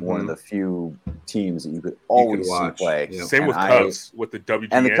like one of the few teams that you could always see play. Same with Cubs with the WGN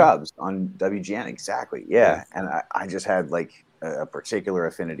and the Cubs on WGN, exactly. Yeah, and I just had like a particular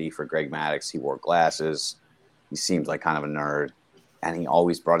affinity for Greg Maddux. He wore glasses. He seemed like kind of a nerd, and he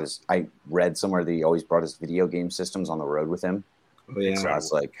always brought his. I read somewhere that he always brought his video game systems on the road with him. Oh yeah, so I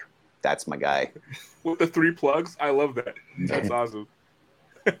was like, that's my guy. With the 3 plugs, I love that. That's awesome.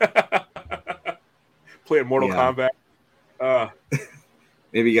 Playing Mortal Kombat.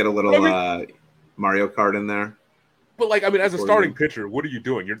 Maybe get a little Mario Kart in there. But as a starting pitcher, what are you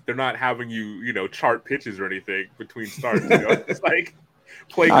doing? They're not having you, chart pitches or anything between starts. It's like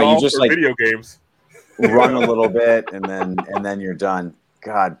play golf or video games. Run a little bit and then you're done.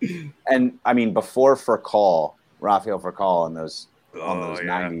 God, and I mean before Rafael Furcal and those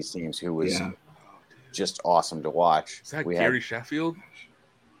 90s teams, who was just awesome to watch. Is that Gary Sheffield?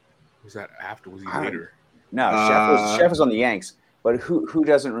 Was that after? Was he later? No, Sheff was on the Yanks. But who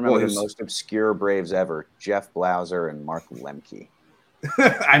doesn't remember the most obscure Braves ever? Jeff Blauser and Mark Lemke.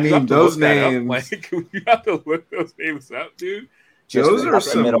 I mean, those names. You have to look those names up, dude. Those are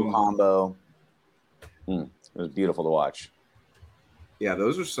some middle combo. It was beautiful to watch. Yeah,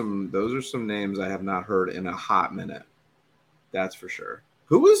 those are some names I have not heard in a hot minute. That's for sure.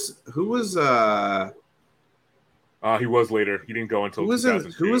 Who was he was later. He didn't go until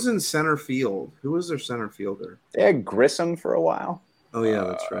 2002. Who was in center field? Who was their center fielder? They had Grissom for a while. Oh yeah,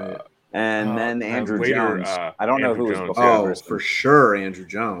 that's right. And then Andrew Jones. I don't know who was before. Oh, Grissom. For sure, Andrew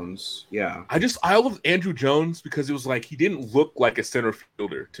Jones. Yeah. I love Andrew Jones because it was like he didn't look like a center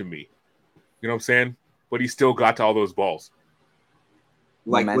fielder to me. You know what I'm saying? But he still got to all those balls.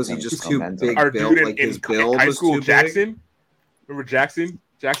 Like, was he just too big Our built? Dude like his build high was school too Jackson. big? Remember Jackson?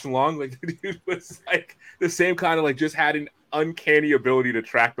 Jackson Long? Like the dude was like the same kind of just had an uncanny ability to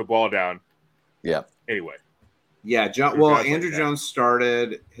track the ball down. Yeah. Anyway. Yeah, Andrew Jones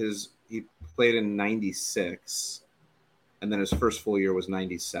started he played in 96, and then his first full year was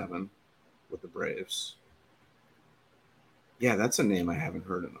 97 with the Braves. Yeah, that's a name I haven't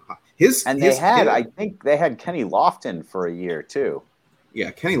heard in a while. I think they had Kenny Lofton for a year too.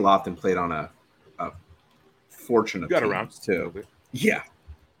 Yeah, Kenny Lofton played on a fortune of got teams around too. Yeah.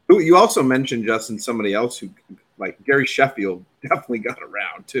 You also mentioned, Justin, somebody else who, like Gary Sheffield, definitely got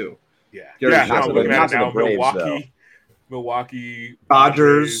around too. Yeah. Braves, Milwaukee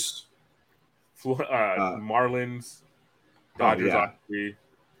Dodgers, Marlins, Dodgers, obviously.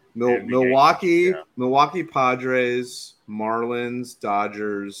 Milwaukee Padres, Marlins,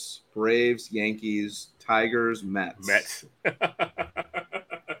 Dodgers, Braves, Yankees, Tigers, Mets.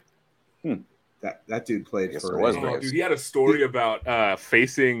 That dude played for. Dude, he had a story about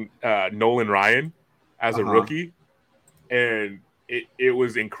facing Nolan Ryan as a rookie, and it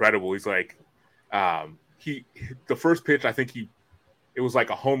was incredible. He's like, the first pitch, I think it was like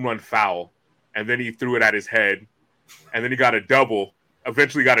a home run foul, and then he threw it at his head, and then he got a double.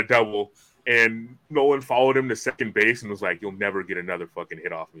 Eventually got a double, and Nolan followed him to second base and was like, "You'll never get another fucking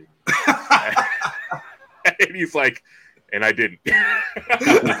hit off me." And he's like, and I didn't.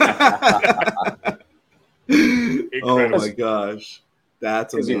 Oh my gosh,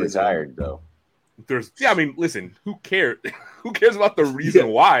 that's amazing. He retired though. I mean, listen, who cares? Who cares about the reason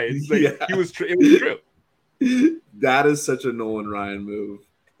why? It's like it was true. That is such a Nolan Ryan move.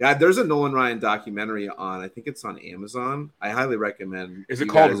 Yeah, there's a Nolan Ryan documentary on. I think it's on Amazon. I highly recommend. Is it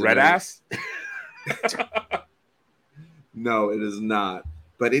called Red Ass? No, it is not.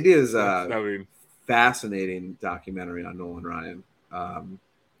 But it is fascinating documentary on Nolan Ryan. I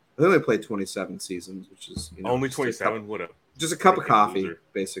think they played 27 seasons, which is only 27. Just a cup of coffee, loser.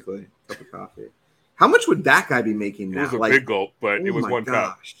 Basically. A cup of coffee. How much would that guy be making now? It was a big gulp, but it was one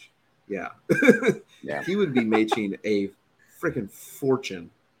cup. Yeah. He would be making a freaking fortune.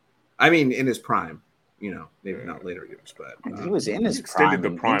 I mean, in his prime, maybe not later years, but he was in his extended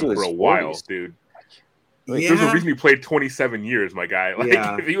prime, the prime for a while, dude. There's a reason he played 27 years, my guy.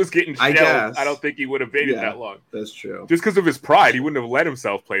 If he was getting shelled, I don't think he would have made it that long. That's true. Just because of his pride, he wouldn't have let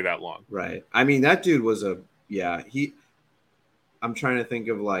himself play that long. Right. I mean, that dude was I'm trying to think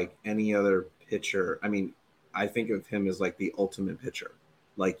of like any other pitcher. I mean, I think of him as like the ultimate pitcher.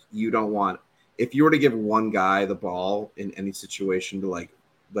 Like you don't want, if you were to give one guy the ball in any situation to like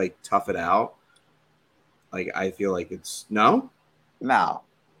tough it out, like I feel like it's no. I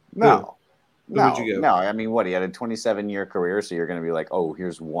mean, he had a 27-year career, so you're going to be like, oh,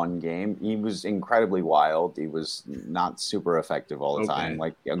 here's one game. He was incredibly wild. He was not super effective all the time.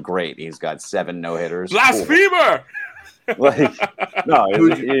 Like, great. He's got 7 no-hitters. Blasphemer! Like, no.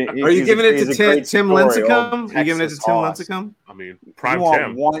 Are you giving it to Tim Lincecum? Are you giving it to Tim Lincecum? I mean, Prime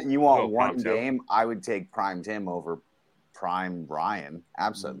Tim. You want one game? I would take Prime Tim over Prime Ryan.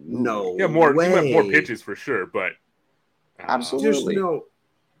 Absolutely. No. Yeah, more. You have more pitches for sure, but absolutely no.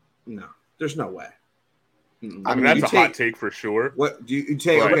 There's no way. I mean, that's a hot take for sure. What do you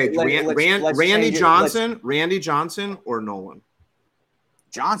take? Okay, Randy Johnson or Nolan?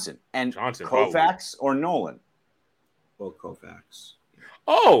 Johnson and Johnson, Koufax or Nolan? Well, Koufax.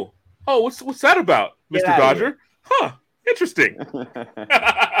 Oh, what's that about, Mr. Dodger? Huh? Interesting.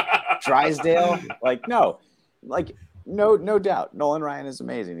 Drysdale, no doubt. Nolan Ryan is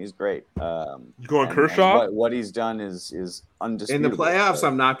amazing. He's great. You going Kershaw? What he's done is undisputed. In the playoffs,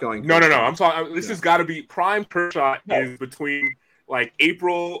 I'm not going Kershaw. No. I'm talking. This has got to be prime Kershaw is between like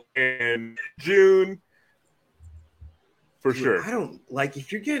April and June. For sure. I don't like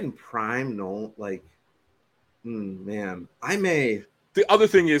if you're getting prime Nolan. Man, I may. The other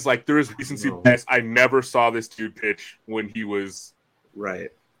thing is there is recency bias. I never saw this dude pitch when he was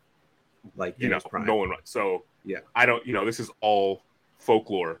right. Prime. Nolan. So. Yeah, I don't. This is all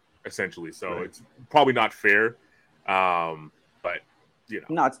folklore essentially, so it's probably not fair. But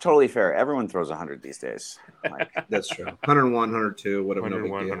no, it's totally fair. Everyone throws 100 these days. That's true. 101, 102, whatever.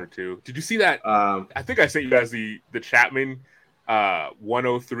 101, 102. Did you see that? I think I sent you guys the Chapman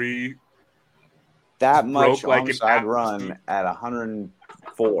 103. That much onside run at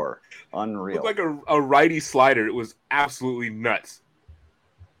 104, unreal. It looked like a righty slider. It was absolutely nuts.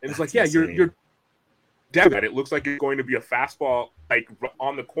 And it's like, insane. you're. Damn it! It looks like it's going to be a fastball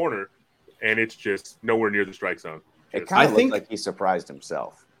on the corner, and it's just nowhere near the strike zone. It kind of looked like he surprised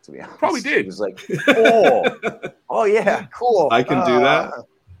himself. To be honest, probably did. He was like, "Oh yeah, cool. I can do that."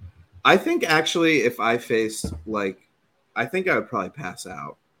 I think actually, if I faced I think I would probably pass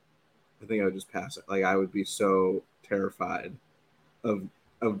out. I think I would just pass it. I would be so terrified of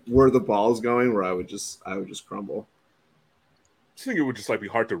where the ball's going, where I would just crumble. I think it would just be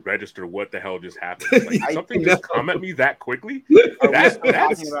hard to register what the hell just happened. Something just come at me that quickly. Are we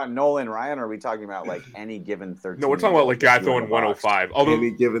talking about Nolan Ryan, or are we talking about any given 13? No, we're talking about guy throwing 105. Although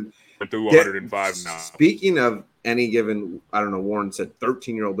any given went through 105 now. Speaking of any given, I don't know. Warren said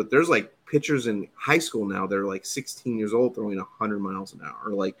 13-year-old, but there's pitchers in high school now. They're 16 years old throwing 100 miles an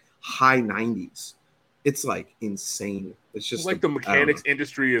hour, or high 90s. It's insane. It's just the mechanics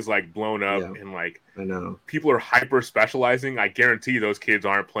industry is blown up, and I know people are hyper specializing. I guarantee those kids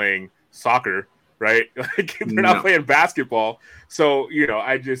aren't playing soccer, right? They're not playing basketball. So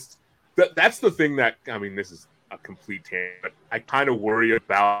I just that's the thing that this is a complete tangent. But I kind of worry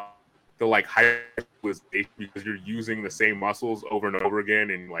about the hyperization because you're using the same muscles over and over again,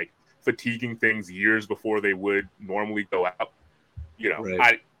 and fatiguing things years before they would normally go out.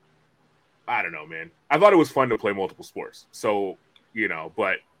 Right. I don't know, man. I thought it was fun to play multiple sports. So,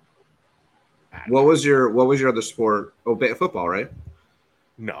 but what was your other sport? Oh, football, right?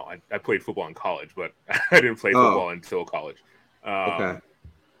 No, I played football in college, but I didn't play football until college. Okay.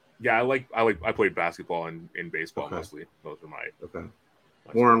 Yeah, I played basketball and baseball mostly. Those are my okay.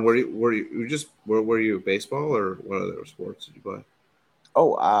 Warren, were you baseball or what other sports did you play?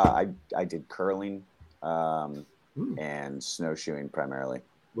 Oh, I did curling. and snowshoeing primarily.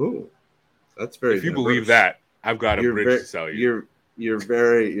 Ooh, that's very. If you believe that, I've got a bridge to sell you. You're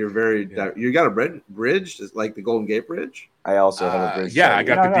very. Yeah. You got a bridge, just like the Golden Gate Bridge. I also have a bridge. Yeah, I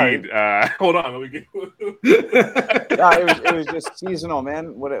got the deed. Hold on, let me get. It was just seasonal,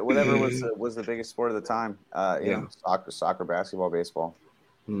 man. Whatever was the biggest sport of the time. Soccer, basketball, baseball.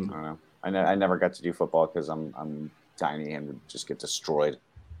 I don't know. I never got to do football because I'm tiny and would just get destroyed.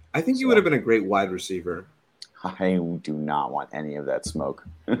 I think you would have been a great wide receiver. I do not want any of that smoke.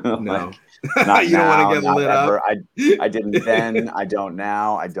 No, not you now, don't want to get lit ever. up. I didn't then. I don't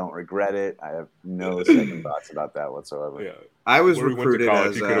now. I don't regret it. I have no second thoughts about that whatsoever. Yeah. I was recruited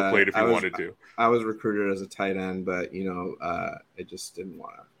as you could have played if you wanted to. I was recruited as a tight end, but I just didn't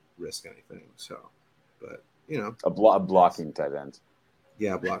want to risk anything. So, but a blocking tight end.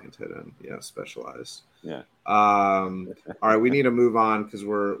 Yeah, blocking tight end. Yeah, specialized. Yeah. All right, we need to move on because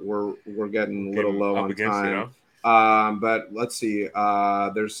we're getting a little low on time. But let's see.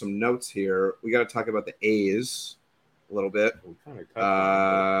 There's some notes here. We got to talk about the A's a little bit.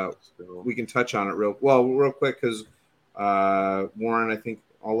 We can touch on it real quick because Warren, I think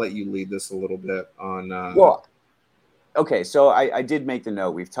I'll let you lead this a little bit on. Okay, so I did make the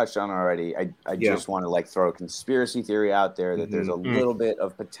note. We've touched on it already. I just want to throw a conspiracy theory out there that there's a little bit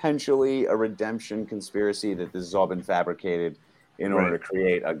of potentially a redemption conspiracy, that this has all been fabricated in order to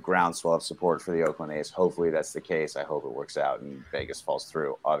create a groundswell of support for the Oakland A's. Hopefully that's the case. I hope it works out and Vegas falls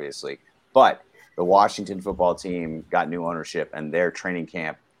through, obviously. But the Washington football team got new ownership and their training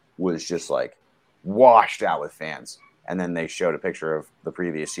camp was just washed out with fans. And then they showed a picture of the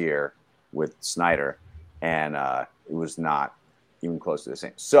previous year with Snyder, and it was not even close to the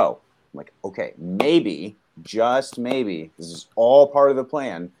same. So I'm like, okay, maybe, just maybe, this is all part of the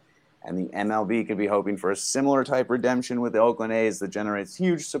plan, and the MLB could be hoping for a similar type redemption with the Oakland A's that generates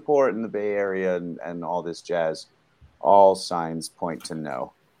huge support in the Bay Area and all this jazz. All signs point to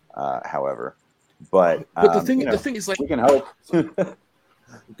no, however. But the thing is, we can hope. We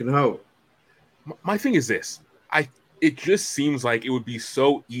can hope. My thing is this. It just seems like it would be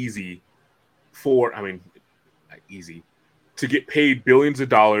so easy to get paid billions of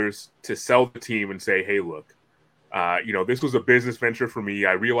dollars to sell the team and say, hey, look, this was a business venture for me.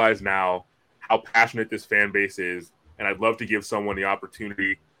 I realize now how passionate this fan base is, and I'd love to give someone the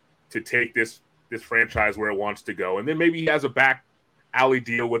opportunity to take this franchise where it wants to go. And then maybe he has a back alley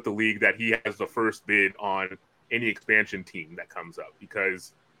deal with the league that he has the first bid on any expansion team that comes up,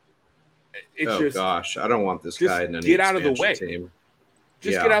 because it's gosh, I don't want this guy in any get out of the way. Team.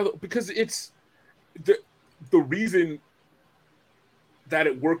 Get out of because it's the reason that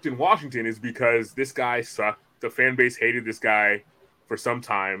it worked in Washington is because this guy sucked. The fan base hated this guy for some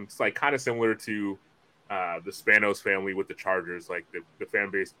time. It's kind of similar to the Spanos family with the Chargers. The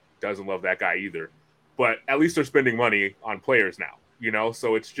fan base doesn't love that guy either. But at least they're spending money on players now,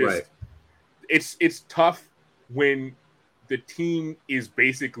 So it's just it's tough when the team is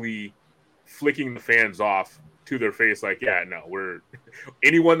basically flicking the fans off to their face, we're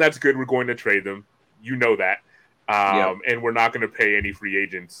anyone that's good, we're going to trade them. That. And we're not going to pay any free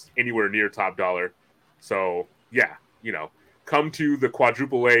agents anywhere near top dollar. So, come to the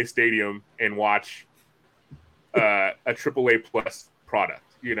quadruple A stadium and watch a triple A plus product.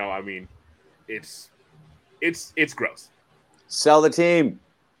 It's gross. Sell the team.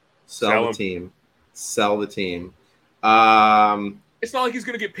 Sell the team. It's not like he's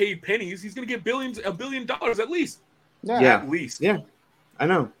going to get paid pennies. He's going to get $1 billion at least. Yeah. At least. Yeah. I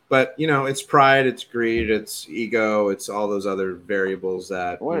know. But, it's pride, it's greed, it's ego, it's all those other variables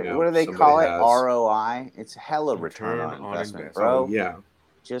that, what do they call it? Has. ROI? It's hella return on investment, bro. Yeah.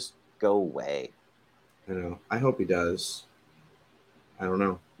 Just go away. I know. I hope he does. I don't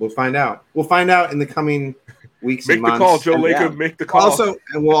know. We'll find out. We'll find out in the coming weeks and months. Make the call, Joe Lacob. Make the call.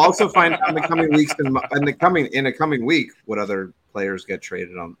 We'll also find out in the coming weeks in a coming week what other players get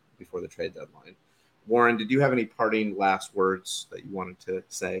traded on before the trade deadline. Warren, did you have any parting last words that you wanted to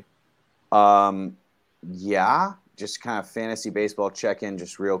say? Yeah, just kind of fantasy baseball check-in,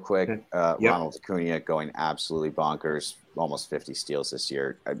 just real quick. Ronald Acuna going absolutely bonkers, almost 50 steals this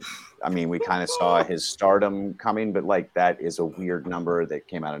year. I mean, we kind of saw his stardom coming, but that is a weird number that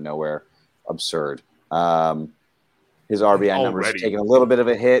came out of nowhere. Absurd. His RBI numbers are taking a little bit of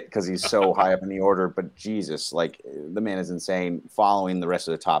a hit because he's so high up in the order, but Jesus, the man is insane. Following the rest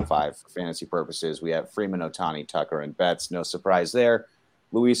of the top five for fantasy purposes, we have Freeman, Ohtani, Tucker, and Betts. No surprise there.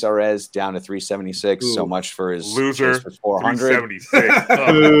 Luis Arez down to 376. Ooh. So much for his loser. For 400. 376.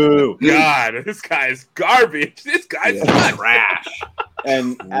 Oh, God, this guy's garbage. This guy's trash.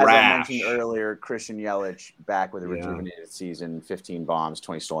 And as I mentioned earlier, Christian Yelich back with a rejuvenated season, 15 bombs,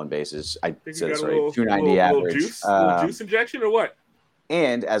 20 stolen bases. I said, sorry, 290 average. Little juice injection or what?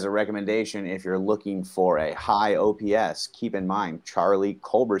 And as a recommendation, if you're looking for a high OPS, keep in mind Charlie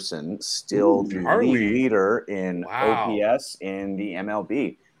Culberson, still the leader in OPS in the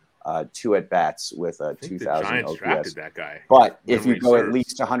MLB. 2 at-bats with a 2,000 OPS. Drafted that guy. But if you go at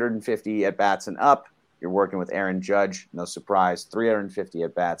least 150 at-bats and up, you're working with Aaron Judge. No surprise. 350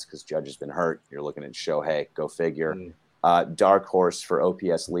 at-bats because Judge has been hurt. You're looking at Shohei. Go figure. Dark horse for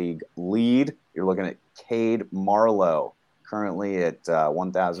OPS league lead. You're looking at Cade Marlowe, currently at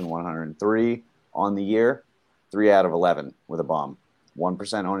 1,103 on the year. 3 out of 11 with a bomb.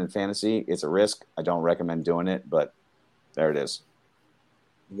 1% owned in fantasy. It's a risk. I don't recommend doing it, but there it is.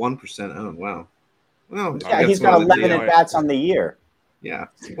 1% owned. Wow. Well, yeah, he's got 11 at-bats on the year. Yeah.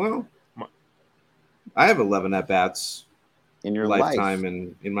 Well, I have 11 at-bats in your lifetime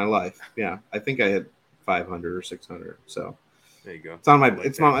in my life. Yeah. I think I hit 500 or 600. So there you go. It's on my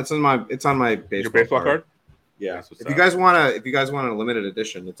baseball card. Yeah. If you guys want a limited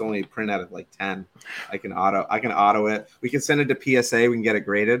edition, it's only print out at like 10. I can auto it. We can send it to PSA. We can get it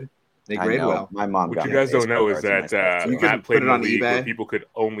graded. They grade well. My mom. What you guys don't know is that you can put it on eBay where people could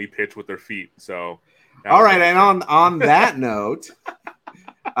only pitch with their feet. So, all right. And on that note,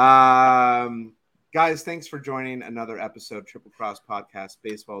 guys, thanks for joining another episode, Triple Cross Podcast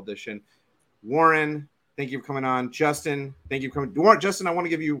Baseball Edition. Warren, thank you for coming on. Justin, thank you for coming. Justin, I want to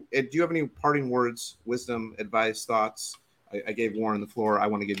give you. Do you have any parting words, wisdom, advice, thoughts? I gave Warren the floor. I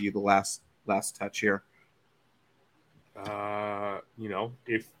want to give you the last touch here.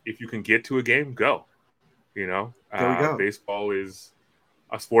 If you can get to a game, go. There we go. Baseball is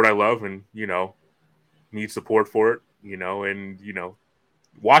a sport I love, and need support for it. And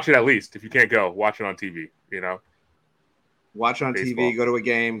watch it at least. If you can't go, watch it on TV. Watch it on TV. Go to a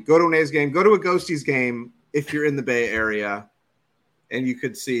game. Go to an A's game. Go to a Ghosties game if you're in the Bay Area, and you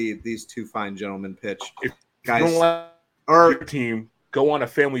could see these two fine gentlemen pitch. If guys, you don't like your team, go on a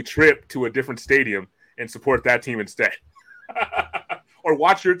family trip to a different stadium and support that team instead. Or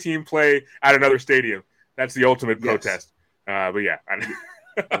watch your team play at another stadium. That's the ultimate protest. But yeah.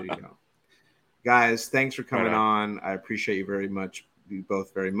 There you go. Guys, thanks for coming on. I appreciate you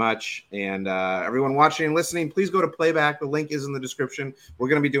both very much. And everyone watching and listening, please go to Playback. The link is in the description. We're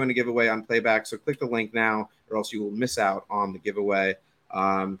going to be doing a giveaway on Playback, so click the link now or else you will miss out on the giveaway.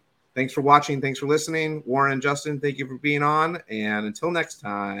 Thanks for watching. Thanks for listening. Warren and Justin, thank you for being on. And until next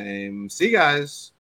time, see you guys.